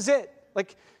 Like, this is it.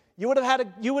 Like, you would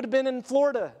have been in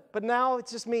Florida, but now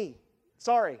it's just me.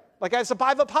 Sorry. Like,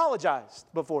 I've apologized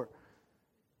before.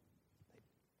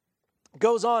 It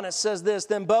goes on, it says this,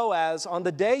 then Boaz, on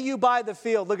the day you buy the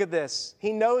field, look at this.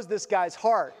 He knows this guy's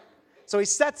heart. So he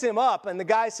sets him up, and the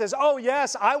guy says, oh,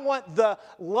 yes, I want the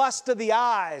lust of the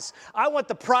eyes. I want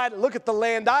the pride. Look at the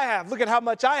land I have. Look at how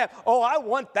much I have. Oh, I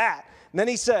want that. And then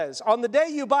he says, on the day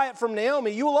you buy it from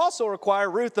Naomi, you will also require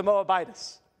Ruth the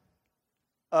Moabitess,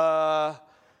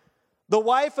 the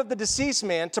wife of the deceased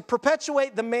man, to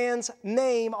perpetuate the man's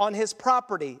name on his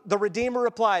property. The Redeemer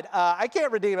replied, I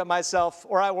can't redeem it myself,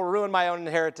 or I will ruin my own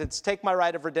inheritance. Take my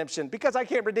right of redemption, because I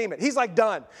can't redeem it. He's like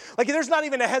done. Like there's not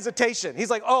even a hesitation. He's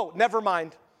like, oh, never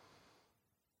mind.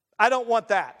 I don't want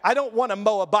that. I don't want a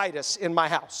Moabitess in my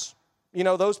house. You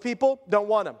know, those people, don't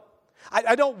want them.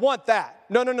 I don't want that.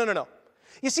 No.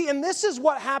 You see, and this is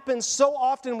what happens so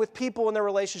often with people in their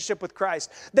relationship with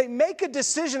Christ. They make a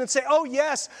decision and say, oh,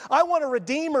 yes, I want a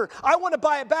Redeemer. I want to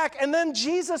buy it back. And then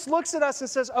Jesus looks at us and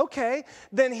says, okay,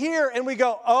 then here. And we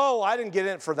go, oh, I didn't get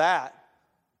in for that.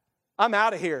 I'm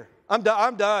out of here. I'm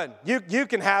done. You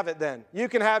can have it then. You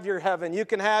can have your heaven. You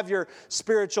can have your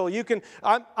spiritual.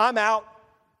 I'm out.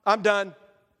 I'm done.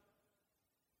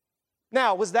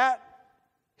 Now, was that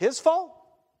his fault?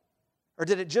 Or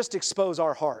did it just expose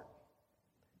our heart?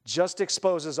 Just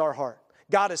exposes our heart.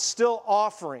 God is still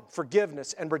offering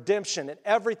forgiveness and redemption and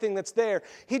everything that's there.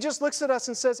 He just looks at us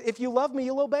and says, if you love me,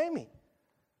 you'll obey me.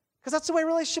 Because that's the way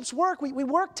relationships work. We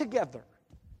work together.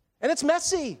 And it's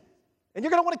messy. And you're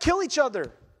going to want to kill each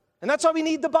other. And that's why we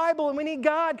need the Bible and we need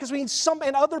God, because we need some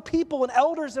and other people and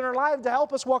elders in our life to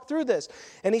help us walk through this.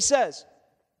 And he says,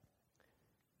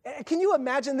 can you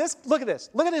imagine this? Look at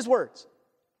this. Look at his words.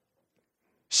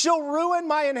 She'll ruin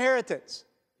my inheritance.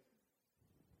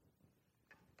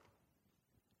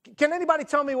 Can anybody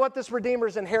tell me what this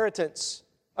Redeemer's inheritance,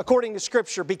 according to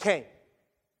Scripture, became?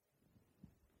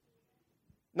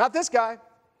 Not this guy.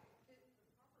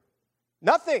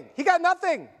 Nothing. He got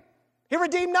nothing. He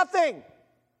redeemed nothing.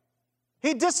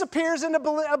 He disappears into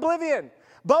oblivion.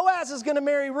 Boaz is going to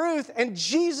marry Ruth, and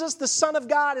Jesus, the Son of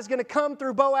God, is going to come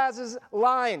through Boaz's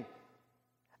line.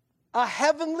 A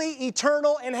heavenly,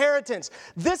 eternal inheritance.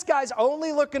 This guy's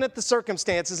only looking at the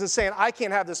circumstances and saying, I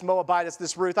can't have this Moabitess,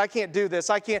 this Ruth. I can't do this.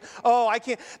 I can't.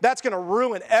 That's going to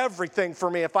ruin everything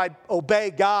for me if I obey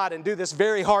God and do this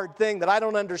very hard thing that I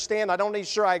don't understand, I don't even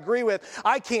sure I agree with.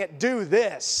 I can't do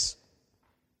this.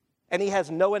 And he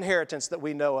has no inheritance that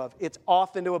we know of. It's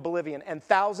off into oblivion. And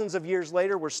thousands of years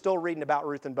later, we're still reading about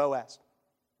Ruth and Boaz.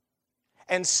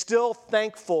 And still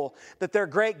thankful that their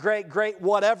great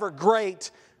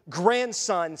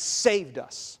grandson saved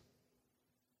us.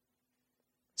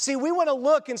 See, we want to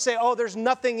look and say, oh, there's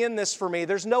nothing in this for me.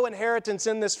 There's no inheritance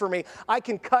in this for me. I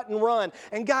can cut and run.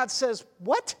 And God says,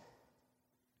 what?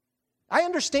 I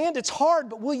understand it's hard,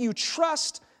 but will you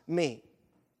trust me?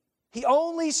 He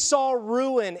only saw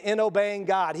ruin in obeying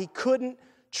God. He couldn't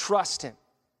trust him.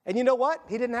 And you know what?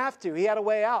 He didn't have to. He had a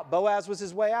way out. Boaz was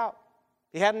his way out.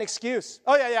 He had an excuse.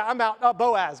 Oh, yeah, I'm out. Oh,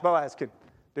 Boaz can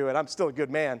do it. I'm still a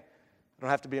good man. I don't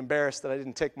have to be embarrassed that I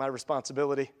didn't take my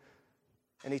responsibility.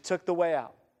 And he took the way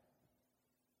out.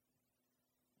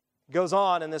 It goes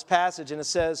on in this passage, and it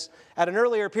says, at an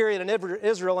earlier period in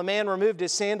Israel, a man removed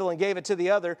his sandal and gave it to the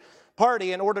other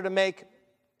party in order to make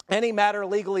any matter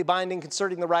legally binding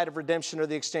concerning the right of redemption or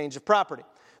the exchange of property.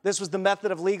 This was the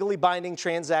method of legally binding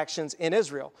transactions in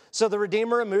Israel. So the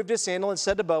Redeemer removed his sandal and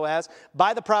said to Boaz,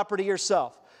 buy the property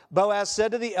yourself. Boaz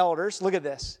said to the elders, look at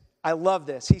this. I love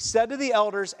this. He said to the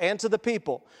elders and to the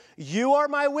people, you are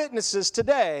my witnesses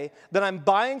today that I'm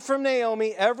buying from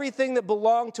Naomi everything that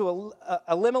belonged to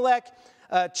Elimelech,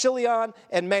 Chilion,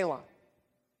 and Mahlon.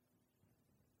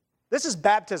 This is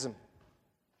baptism.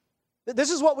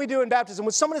 This is what we do in baptism.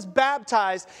 When someone is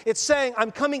baptized, it's saying, I'm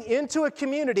coming into a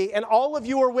community and all of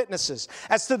you are witnesses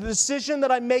as to the decision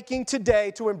that I'm making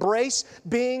today to embrace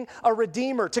being a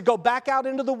redeemer, to go back out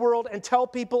into the world and tell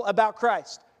people about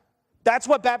Christ. That's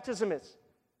what baptism is.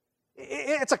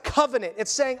 It's a covenant.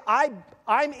 It's saying,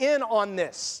 I'm in on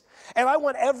this. And I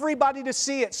want everybody to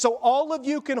see it so all of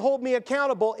you can hold me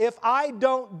accountable if I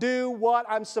don't do what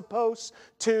I'm supposed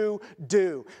to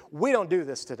do. We don't do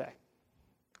this today.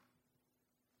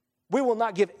 We will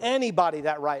not give anybody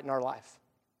that right in our life.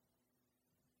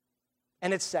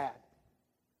 And it's sad.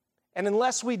 And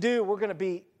unless we do, we're going to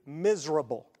be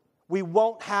miserable. We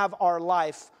won't have our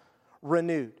life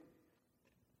renewed.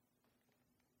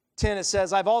 10, it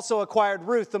says, I've also acquired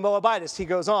Ruth the Moabitess. He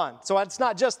goes on. So it's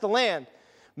not just the land.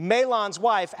 Mahlon's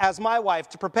wife as my wife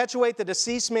to perpetuate the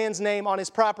deceased man's name on his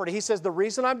property. He says, the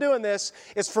reason I'm doing this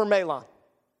is for Mahlon.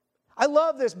 I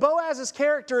love this. Boaz's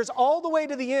character is all the way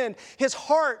to the end. His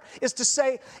heart is to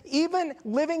say, even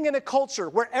living in a culture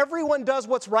where everyone does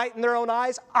what's right in their own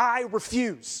eyes, I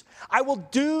refuse. I will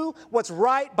do what's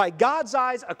right by God's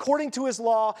eyes according to his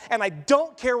law, and I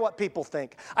don't care what people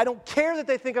think. I don't care that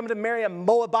they think I'm going to marry a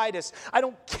Moabitess. I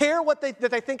don't care that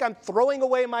they think I'm throwing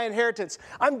away my inheritance.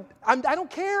 I don't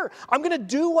care. I'm going to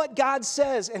do what God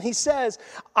says, and he says,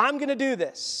 I'm going to do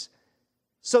this,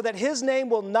 so that his name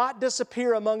will not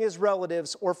disappear among his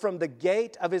relatives or from the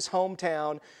gate of his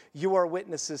hometown. You are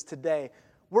witnesses today.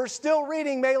 We're still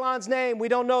reading Mahlon's name. We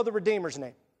don't know the Redeemer's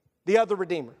name, the other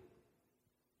Redeemer.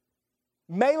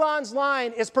 Mahlon's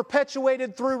line is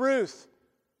perpetuated through Ruth.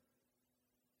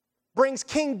 Brings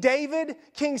King David,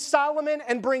 King Solomon,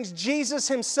 and brings Jesus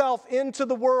himself into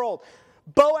the world.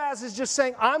 Boaz is just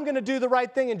saying, I'm going to do the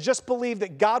right thing and just believe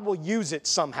that God will use it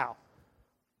somehow.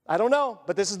 I don't know,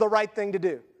 but this is the right thing to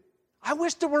do. I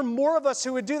wish there were more of us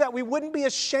who would do that. We wouldn't be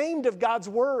ashamed of God's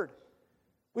word.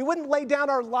 We wouldn't lay down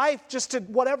our life just to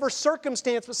whatever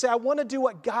circumstance, but say, I want to do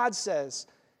what God says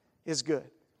is good.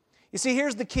 You see,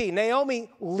 here's the key. Naomi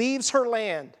leaves her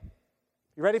land.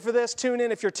 You ready for this? Tune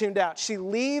in if you're tuned out. She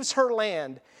leaves her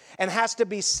land and has to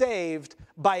be saved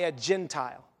by a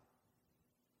Gentile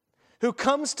who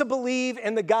comes to believe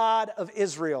in the God of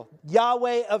Israel,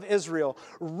 Yahweh of Israel.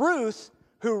 Ruth,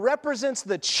 who represents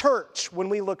the church when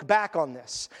we look back on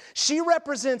this. She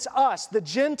represents us, the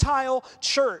Gentile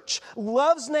church,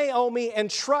 loves Naomi and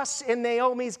trusts in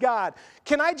Naomi's God.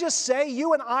 Can I just say,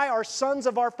 you and I are sons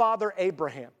of our father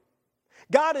Abraham.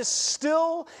 God is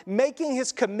still making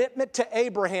his commitment to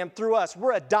Abraham through us.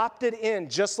 We're adopted in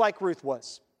just like Ruth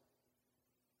was.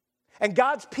 And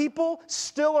God's people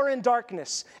still are in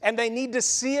darkness, and they need to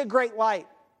see a great light.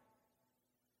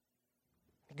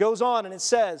 It goes on and it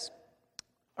says,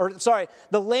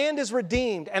 the land is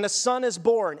redeemed and a son is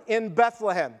born in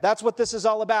Bethlehem. That's what this is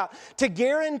all about. To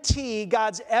guarantee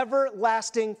God's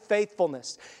everlasting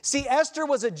faithfulness. See, Esther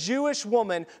was a Jewish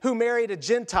woman who married a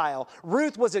Gentile.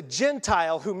 Ruth was a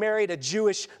Gentile who married a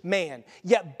Jewish man.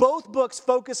 Yet both books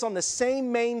focus on the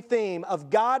same main theme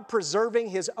of God preserving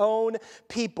his own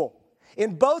people.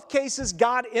 In both cases,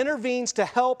 God intervenes to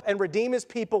help and redeem his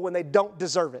people when they don't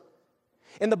deserve it.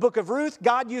 In the book of Ruth,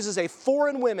 God uses a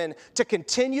foreign woman to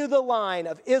continue the line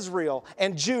of Israel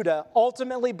and Judah,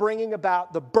 ultimately bringing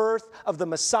about the birth of the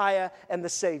Messiah and the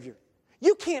Savior.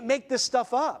 You can't make this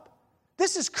stuff up.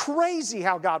 This is crazy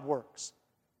how God works.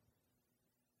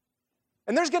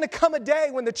 And there's going to come a day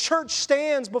when the church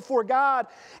stands before God,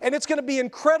 and it's going to be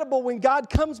incredible when God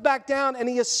comes back down and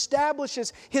he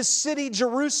establishes his city,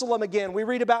 Jerusalem, again. We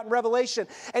read about in Revelation,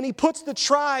 and he puts the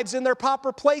tribes in their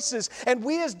proper places, and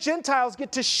we as Gentiles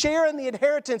get to share in the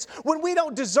inheritance when we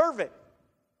don't deserve it.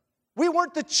 We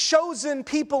weren't the chosen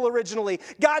people originally.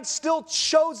 God still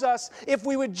chose us if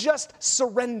we would just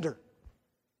surrender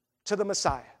to the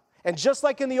Messiah. And just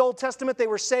like in the Old Testament, they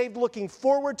were saved looking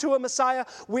forward to a Messiah,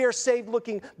 we are saved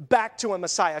looking back to a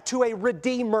Messiah, to a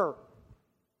Redeemer.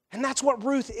 And that's what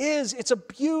Ruth is. It's a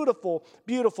beautiful,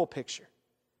 beautiful picture.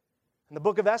 In the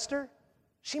book of Esther,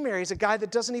 she marries a guy that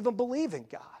doesn't even believe in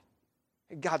God.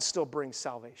 And God still brings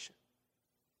salvation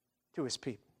to his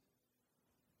people.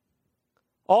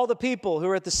 All the people who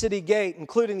were at the city gate,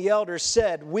 including the elders,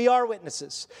 said, we are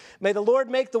witnesses. May the Lord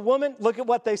make the woman, look at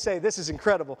what they say, this is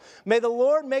incredible. May the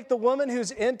Lord make the woman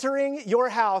who's entering your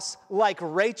house like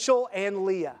Rachel and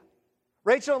Leah.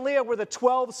 Rachel and Leah were the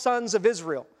 12 sons of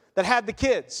Israel that had the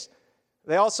kids.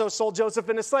 They also sold Joseph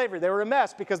into slavery. They were a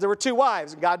mess because there were 2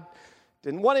 wives. And God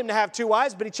didn't want him to have 2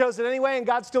 wives, but he chose it anyway, and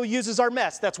God still uses our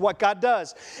mess. That's what God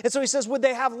does. And so he says, would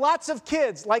they have lots of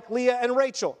kids like Leah and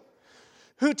Rachel,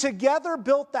 who together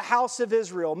built the house of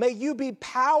Israel? May you be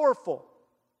powerful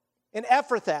in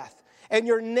Ephrathah, and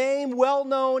your name well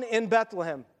known in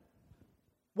Bethlehem.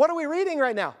 What are we reading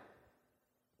right now?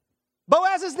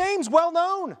 Boaz's name's well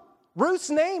known.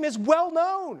 Ruth's name is well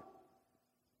known.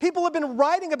 People have been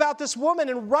writing about this woman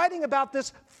and writing about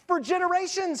this for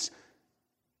generations.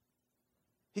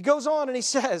 He goes on and he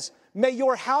says, may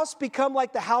your house become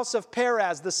like the house of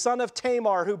Perez, the son of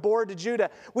Tamar, who bore to Judah.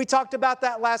 We talked about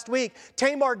that last week.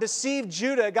 Tamar deceived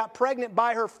Judah, got pregnant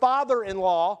by her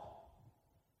father-in-law.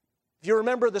 If you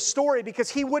remember the story, because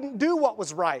he wouldn't do what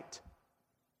was right.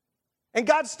 And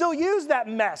God still used that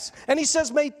mess. And he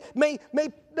says, may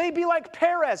be like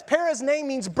Perez. Perez's name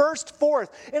means burst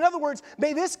forth. In other words,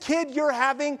 may this kid you're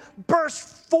having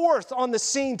burst forth on the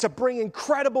scene to bring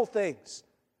incredible things.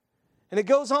 And it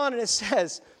goes on and it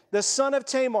says, the son of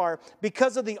Tamar,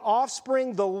 because of the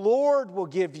offspring the Lord will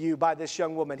give you by this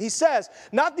young woman. He says,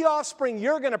 not the offspring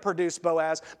you're going to produce,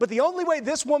 Boaz, but the only way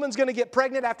this woman's going to get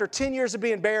pregnant after 10 years of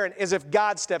being barren is if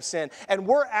God steps in. And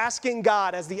we're asking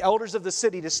God as the elders of the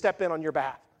city to step in on your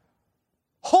behalf.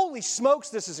 Holy smokes,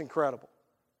 this is incredible.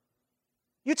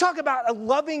 You talk about a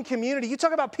loving community. You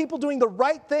talk about people doing the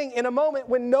right thing in a moment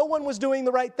when no one was doing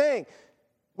the right thing.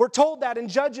 We're told that in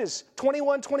Judges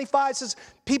 21:25 says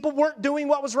people weren't doing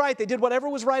what was right. They did whatever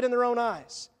was right in their own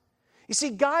eyes. You see,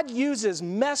 God uses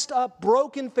messed up,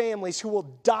 broken families who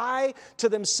will die to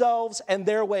themselves and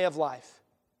their way of life.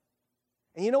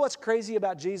 And you know what's crazy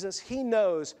about Jesus? He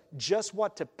knows just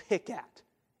what to pick at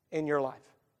in your life.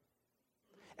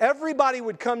 Everybody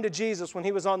would come to Jesus when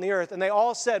he was on the earth, and they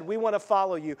all said, we want to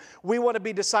follow you. We want to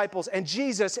be disciples. And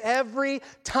Jesus, every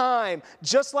time,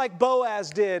 just like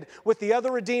Boaz did with the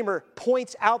other Redeemer,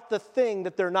 points out the thing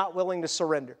that they're not willing to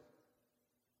surrender.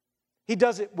 He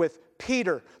does it with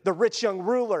Peter, the rich young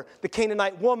ruler, the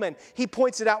Canaanite woman. He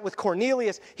points it out with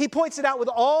Cornelius. He points it out with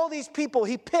all these people.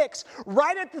 He picks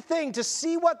right at the thing to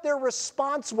see what their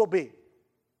response will be.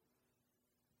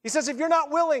 He says, if you're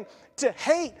not willing to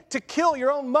hate, to kill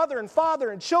your own mother and father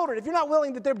and children, if you're not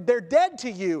willing that they're dead to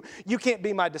you, you can't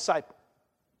be my disciple.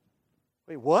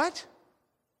 Wait, what?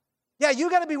 Yeah,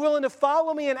 you got to be willing to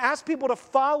follow me and ask people to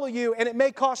follow you, and it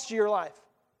may cost you your life.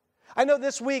 I know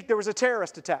this week there was a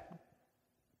terrorist attack.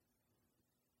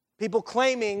 People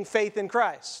claiming faith in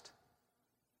Christ.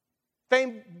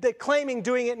 Claiming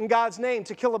doing it in God's name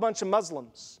to kill a bunch of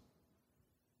Muslims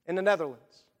in the Netherlands.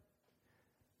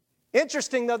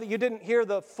 Interesting, though, that you didn't hear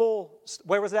the full,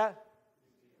 where was that?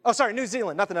 Oh, sorry, New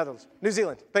Zealand, not the Netherlands. New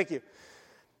Zealand, thank you.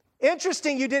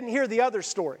 Interesting you didn't hear the other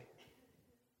story.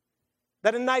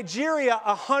 That in Nigeria,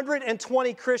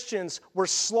 120 Christians were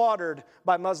slaughtered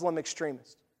by Muslim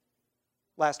extremists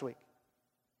last week.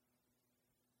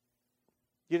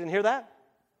 You didn't hear that?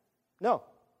 No.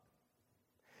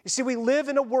 You see, we live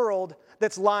in a world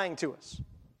that's lying to us.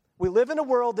 We live in a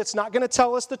world that's not going to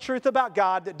tell us the truth about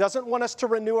God, that doesn't want us to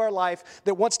renew our life,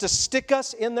 that wants to stick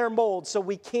us in their mold so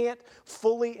we can't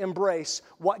fully embrace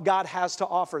what God has to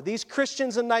offer. These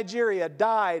Christians in Nigeria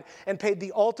died and paid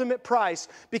the ultimate price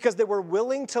because they were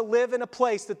willing to live in a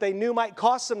place that they knew might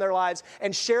cost them their lives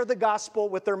and share the gospel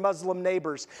with their Muslim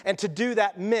neighbors. And to do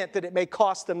that meant that it may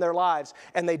cost them their lives,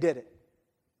 and they did it.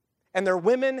 And their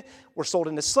women were sold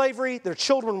into slavery, their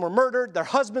children were murdered, their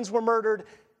husbands were murdered,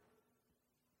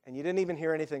 and you didn't even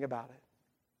hear anything about it.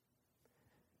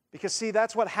 Because, see,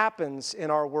 that's what happens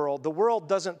in our world. The world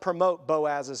doesn't promote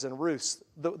Boazes and Ruths.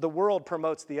 The world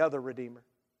promotes the other Redeemer.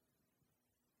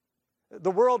 The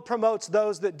world promotes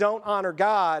those that don't honor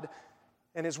God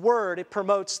and His Word. It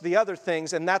promotes the other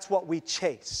things, and that's what we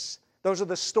chase. Those are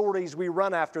the stories we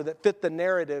run after that fit the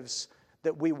narratives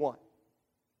that we want.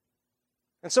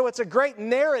 And so it's a great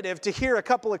narrative to hear a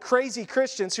couple of crazy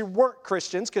Christians who weren't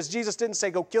Christians, because Jesus didn't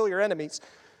say, go kill your enemies.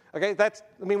 Okay,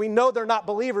 we know they're not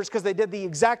believers because they did the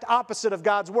exact opposite of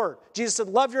God's word. Jesus said,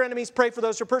 love your enemies, pray for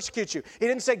those who persecute you. He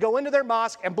didn't say, go into their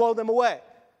mosque and blow them away.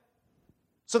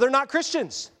 So they're not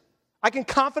Christians. I can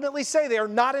confidently say they are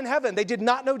not in heaven. They did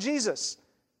not know Jesus.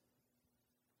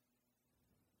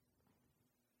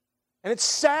 And it's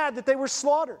sad that they were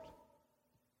slaughtered.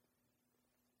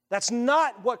 That's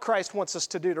not what Christ wants us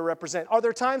to do to represent. Are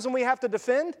there times when we have to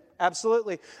defend?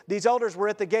 Absolutely. These elders were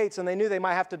at the gates and they knew they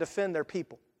might have to defend their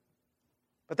people.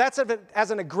 But that's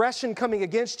as an aggression coming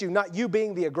against you, not you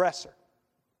being the aggressor.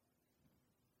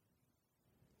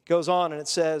 It goes on and it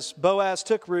says, Boaz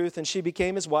took Ruth and she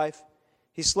became his wife.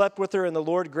 He slept with her and the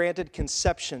Lord granted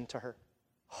conception to her.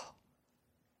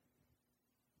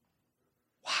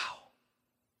 Wow.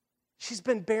 She's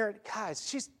been barren.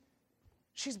 Guys,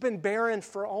 she's been barren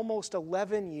for almost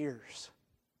 11 years.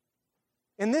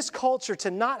 In this culture,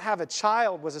 to not have a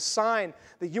child was a sign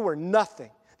that you were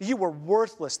nothing, that you were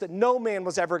worthless, that no man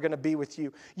was ever going to be with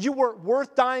you. You weren't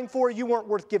worth dying for, you weren't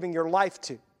worth giving your life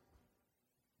to.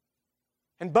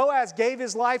 And Boaz gave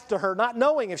his life to her, not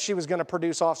knowing if she was going to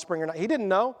produce offspring or not. He didn't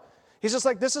know. He's just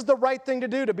like, this is the right thing to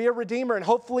do, to be a redeemer, and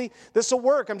hopefully this will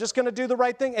work. I'm just going to do the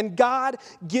right thing. And God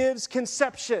gives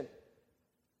conception.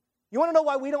 You want to know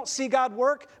why we don't see God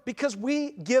work? Because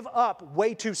we give up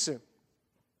way too soon.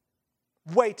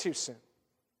 Way too soon.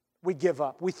 We give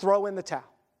up. We throw in the towel.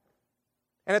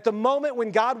 And at the moment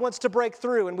when God wants to break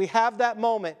through, and we have that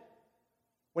moment,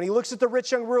 when He looks at the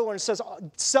rich young ruler and says,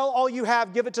 sell all you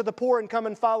have, give it to the poor, and come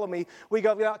and follow me, we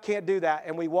go, no, can't do that.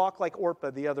 And we walk like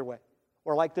Orpah the other way.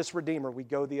 Or like this Redeemer, we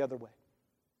go the other way.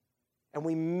 And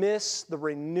we miss the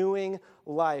renewing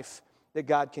life that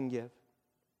God can give.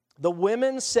 The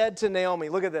women said to Naomi,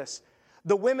 look at this.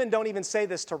 The women don't even say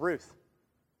this to Ruth.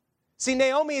 See,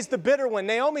 Naomi is the bitter one.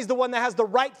 Naomi's the one that has the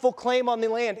rightful claim on the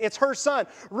land. It's her son.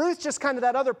 Ruth's just kind of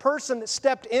that other person that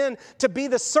stepped in to be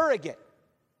the surrogate.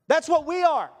 That's what we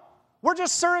are. We're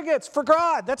just surrogates for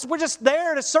God. We're just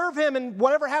there to serve him, and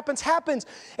whatever happens, happens.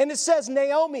 And it says,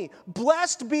 Naomi,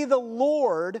 blessed be the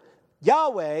Lord,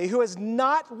 Yahweh, who has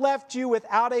not left you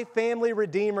without a family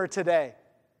redeemer today.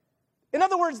 In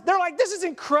other words, they're like, this is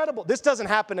incredible. This doesn't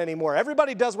happen anymore.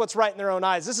 Everybody does what's right in their own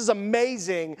eyes. This is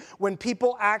amazing when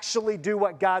people actually do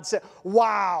what God said.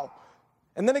 Wow.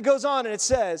 And then it goes on and it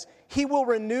says, he will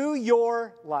renew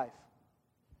your life.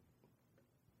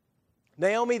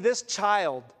 Naomi, this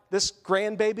child, this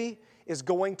grandbaby is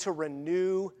going to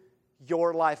renew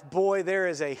your life. Boy, there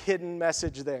is a hidden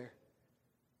message there.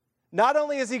 Not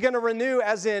only is he going to renew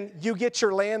as in you get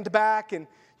your land back and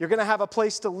you're going to have a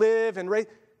place to live and raise.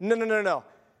 No.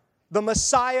 The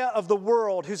Messiah of the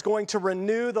world who's going to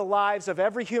renew the lives of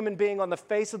every human being on the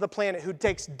face of the planet, who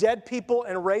takes dead people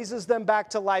and raises them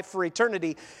back to life for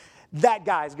eternity, that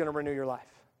guy is going to renew your life.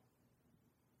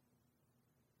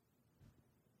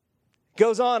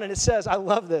 Goes on and it says, I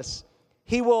love this.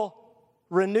 He will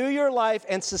renew your life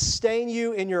and sustain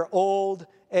you in your old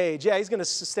age. Yeah, he's going to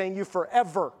sustain you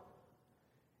forever.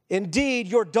 Indeed,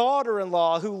 your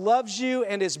daughter-in-law, who loves you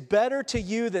and is better to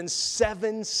you than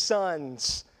 7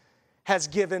 sons, has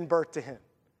given birth to him.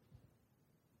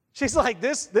 She's like,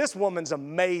 this woman's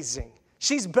amazing.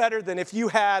 She's better than if you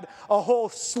had a whole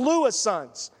slew of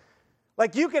sons.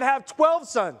 Like you could have 12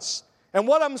 sons, and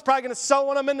one of them's probably going to sell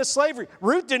one of them into slavery.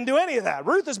 Ruth didn't do any of that.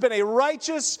 Ruth has been a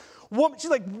righteous woman. She's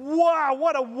like, wow,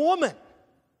 what a woman.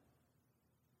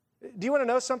 Do you want to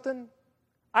know something?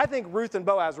 I think Ruth and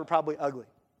Boaz were probably ugly.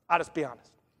 I'll just be honest.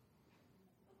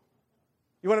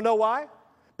 You want to know why?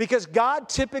 Because God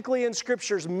typically in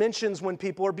scriptures mentions when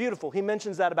people are beautiful. He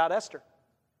mentions that about Esther.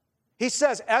 He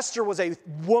says Esther was a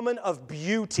woman of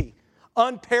beauty,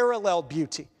 unparalleled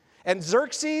beauty. And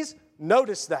Xerxes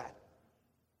noticed that.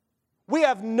 We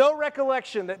have no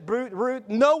recollection that Ruth,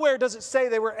 nowhere does it say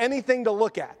they were anything to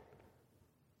look at.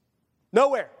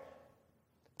 Nowhere.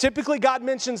 Typically God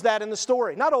mentions that in the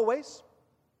story. Not always.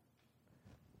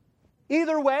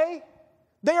 Either way,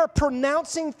 they are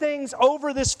pronouncing things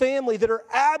over this family that are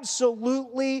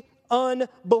absolutely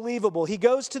unbelievable. He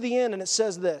goes to the end and it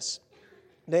says this.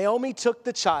 Naomi took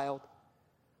the child,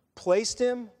 placed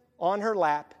him on her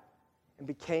lap, and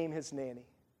became his nanny.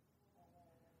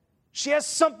 She has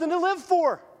something to live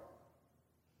for.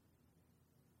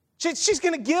 She's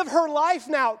going to give her life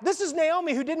now. This is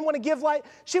Naomi who didn't want to give life.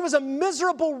 She was a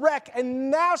miserable wreck, and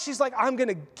now she's like, I'm going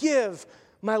to give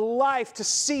my life to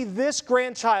see this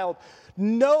grandchild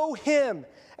know him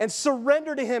and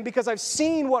surrender to him because I've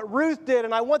seen what Ruth did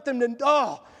and I want them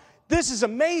to, this is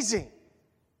amazing.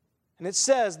 And it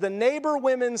says, the neighbor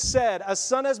women said, a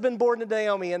son has been born to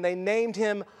Naomi, and they named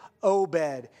him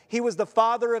Obed. He was the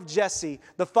father of Jesse,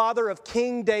 the father of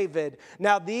King David.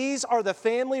 Now these are the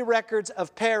family records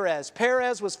of Perez.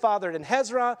 Perez was fathered in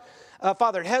Hezron.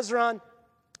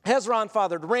 Hezron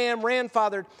fathered Ram. Ram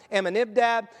fathered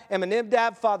Amminadab.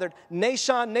 Amminadab fathered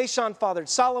Nahshon. Nahshon fathered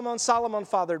Solomon. Solomon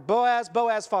fathered Boaz.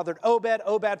 Boaz fathered Obed.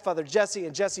 Obed fathered Jesse.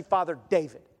 And Jesse fathered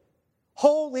David.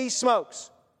 Holy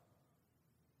smokes.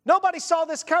 Nobody saw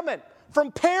this coming.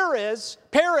 From Perez,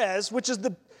 which is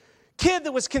the kid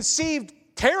that was conceived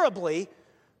terribly,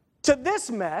 to this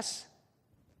mess.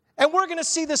 And we're going to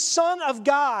see the Son of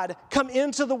God come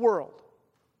into the world.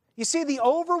 You see, the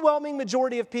overwhelming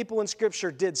majority of people in Scripture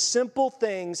did simple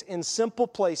things in simple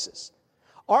places.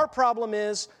 Our problem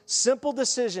is simple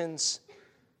decisions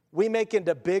we make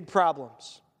into big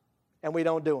problems, and we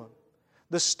don't do them.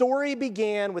 The story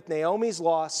began with Naomi's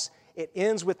loss. It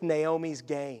ends with Naomi's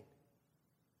gain.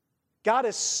 God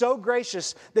is so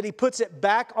gracious that he puts it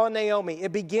back on Naomi.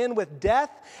 It began with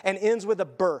death and ends with a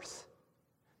birth.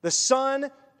 The son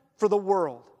for the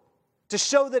world. To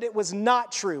show that it was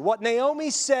not true. What Naomi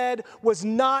said was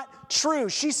not true.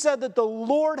 She said that the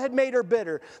Lord had made her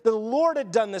bitter. The Lord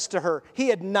had done this to her. He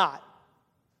had not.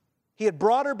 He had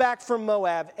brought her back from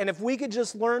Moab. And if we could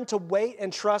just learn to wait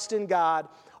and trust in God,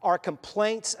 our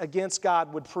complaints against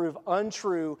God would prove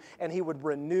untrue and he would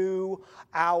renew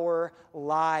our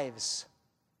lives.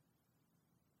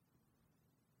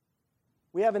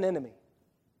 We have an enemy.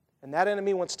 And that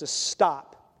enemy wants to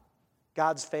stop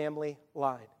God's family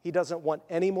line. He doesn't want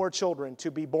any more children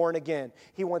to be born again.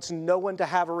 He wants no one to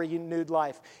have a renewed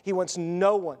life. He wants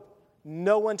no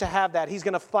one to have that. He's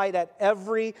going to fight at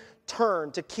every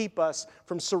turn to keep us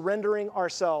from surrendering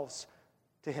ourselves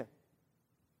to him.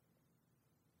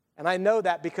 And I know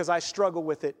that because I struggle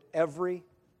with it every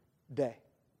day.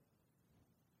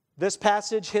 This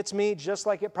passage hits me just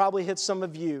like it probably hits some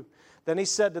of you. Then he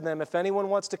said to them, if anyone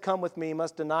wants to come with me, he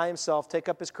must deny himself, take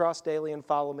up his cross daily, and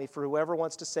follow me. For whoever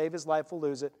wants to save his life will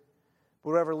lose it.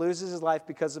 Whoever loses his life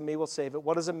because of me will save it.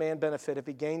 What does a man benefit if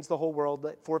he gains the whole world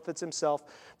but forfeits himself?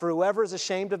 For whoever is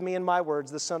ashamed of me and my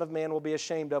words, the Son of Man will be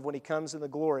ashamed of when he comes in the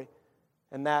glory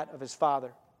and that of his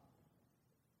Father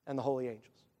and the holy angels.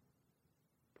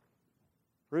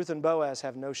 Ruth and Boaz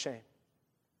have no shame.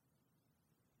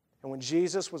 And when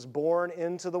Jesus was born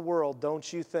into the world,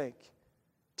 don't you think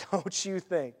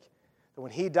that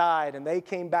when he died and they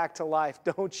came back to life,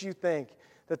 don't you think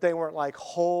that they weren't like,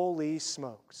 holy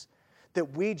smokes,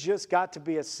 that we just got to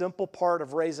be a simple part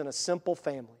of raising a simple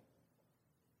family?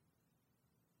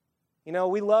 You know,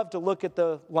 we love to look at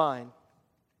the line.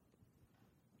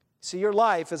 See, your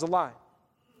life is a line.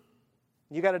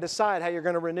 You got to decide how you're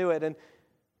going to renew it. And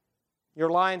your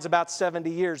line's about 70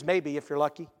 years, maybe, if you're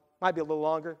lucky. Might be a little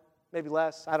longer, maybe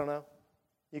less. I don't know.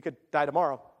 You could die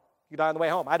tomorrow. You die on the way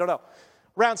home. I don't know.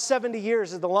 Around 70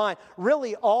 years is the line.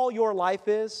 Really, all your life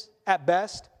is, at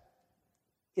best,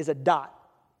 is a dot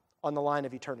on the line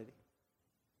of eternity.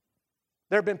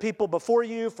 There have been people before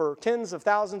you for tens of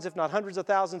thousands, if not hundreds of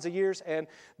thousands of years, and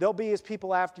there'll be his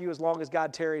people after you as long as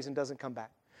God tarries and doesn't come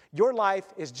back. Your life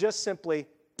is just simply,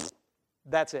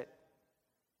 that's it.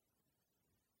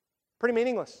 Pretty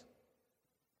meaningless.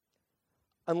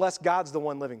 Unless God's the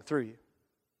one living through you.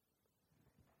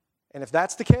 And if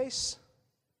that's the case,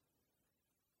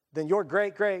 then your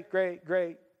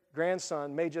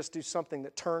great-great-great-great-grandson may just do something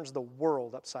that turns the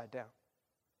world upside down.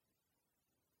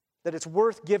 That it's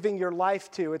worth giving your life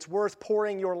to. It's worth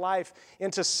pouring your life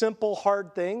into simple,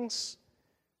 hard things.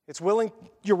 It's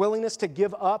your willingness to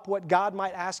give up what God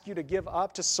might ask you to give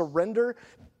up, to surrender,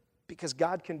 because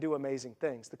God can do amazing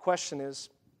things. The question is,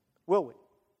 will we?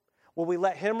 Will we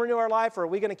let Him renew our life, or are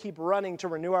we going to keep running to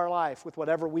renew our life with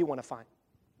whatever we want to find?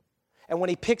 And when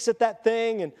He picks at that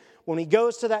thing, and when He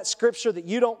goes to that scripture that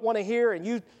you don't want to hear, and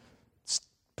you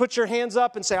put your hands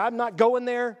up and say, I'm not going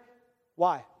there,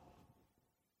 why?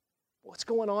 What's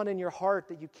going on in your heart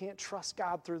that you can't trust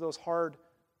God through those hard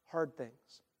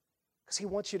things? Because He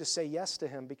wants you to say yes to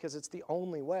Him, because it's the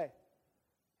only way.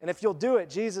 And if you'll do it,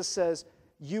 Jesus says,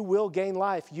 you will gain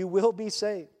life. You will be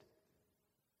saved.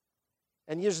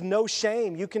 And there's no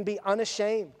shame. You can be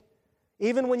unashamed.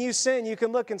 Even when you sin, you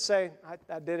can look and say,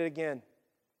 I did it again.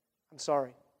 I'm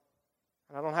sorry.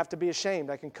 And I don't have to be ashamed.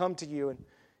 I can come to you and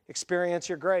experience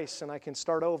your grace, and I can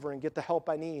start over and get the help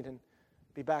I need and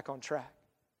be back on track.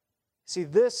 See,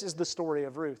 this is the story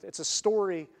of Ruth. It's a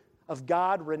story of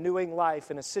God renewing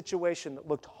life in a situation that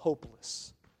looked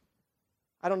hopeless.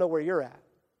 I don't know where you're at,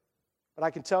 but I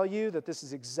can tell you that this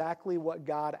is exactly what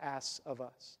God asks of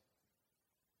us.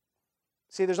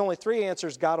 See, there's only 3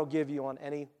 answers God will give you on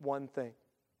any one thing.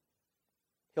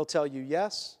 He'll tell you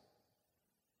yes,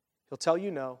 He'll tell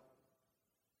you no,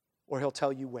 or He'll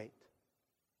tell you wait.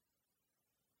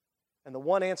 And the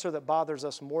one answer that bothers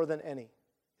us more than any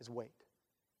is wait.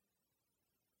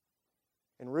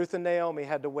 And Ruth and Naomi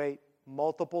had to wait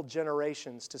multiple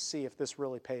generations to see if this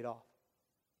really paid off.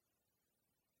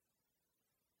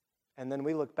 And then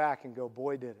we look back and go,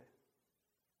 boy, did it.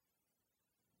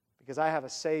 Because I have a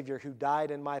Savior who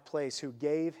died in my place, who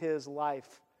gave His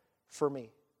life for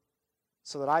me,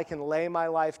 so that I can lay my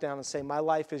life down and say, my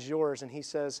life is yours. And He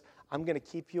says, I'm going to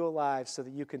keep you alive so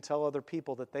that you can tell other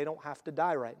people that they don't have to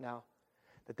die right now,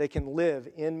 that they can live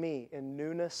in me in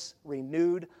newness,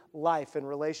 renewed life in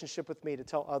relationship with me to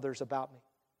tell others about me.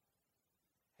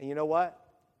 And you know what?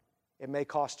 It may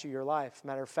cost you your life.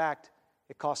 Matter of fact,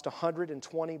 it cost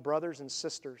 120 brothers and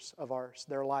sisters of ours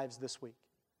their lives this week,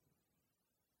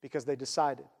 because they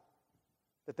decided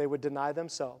that they would deny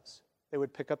themselves, they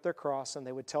would pick up their cross, and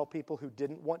they would tell people who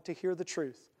didn't want to hear the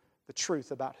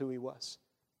truth about who He was.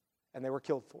 And they were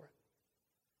killed for it.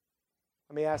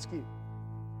 Let me ask you,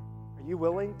 are you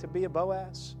willing to be a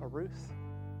Boaz, a Ruth?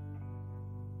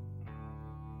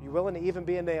 Are you willing to even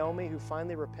be a Naomi who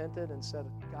finally repented and said,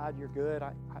 God, you're good.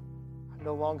 I'm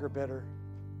no longer bitter.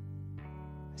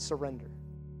 I surrender.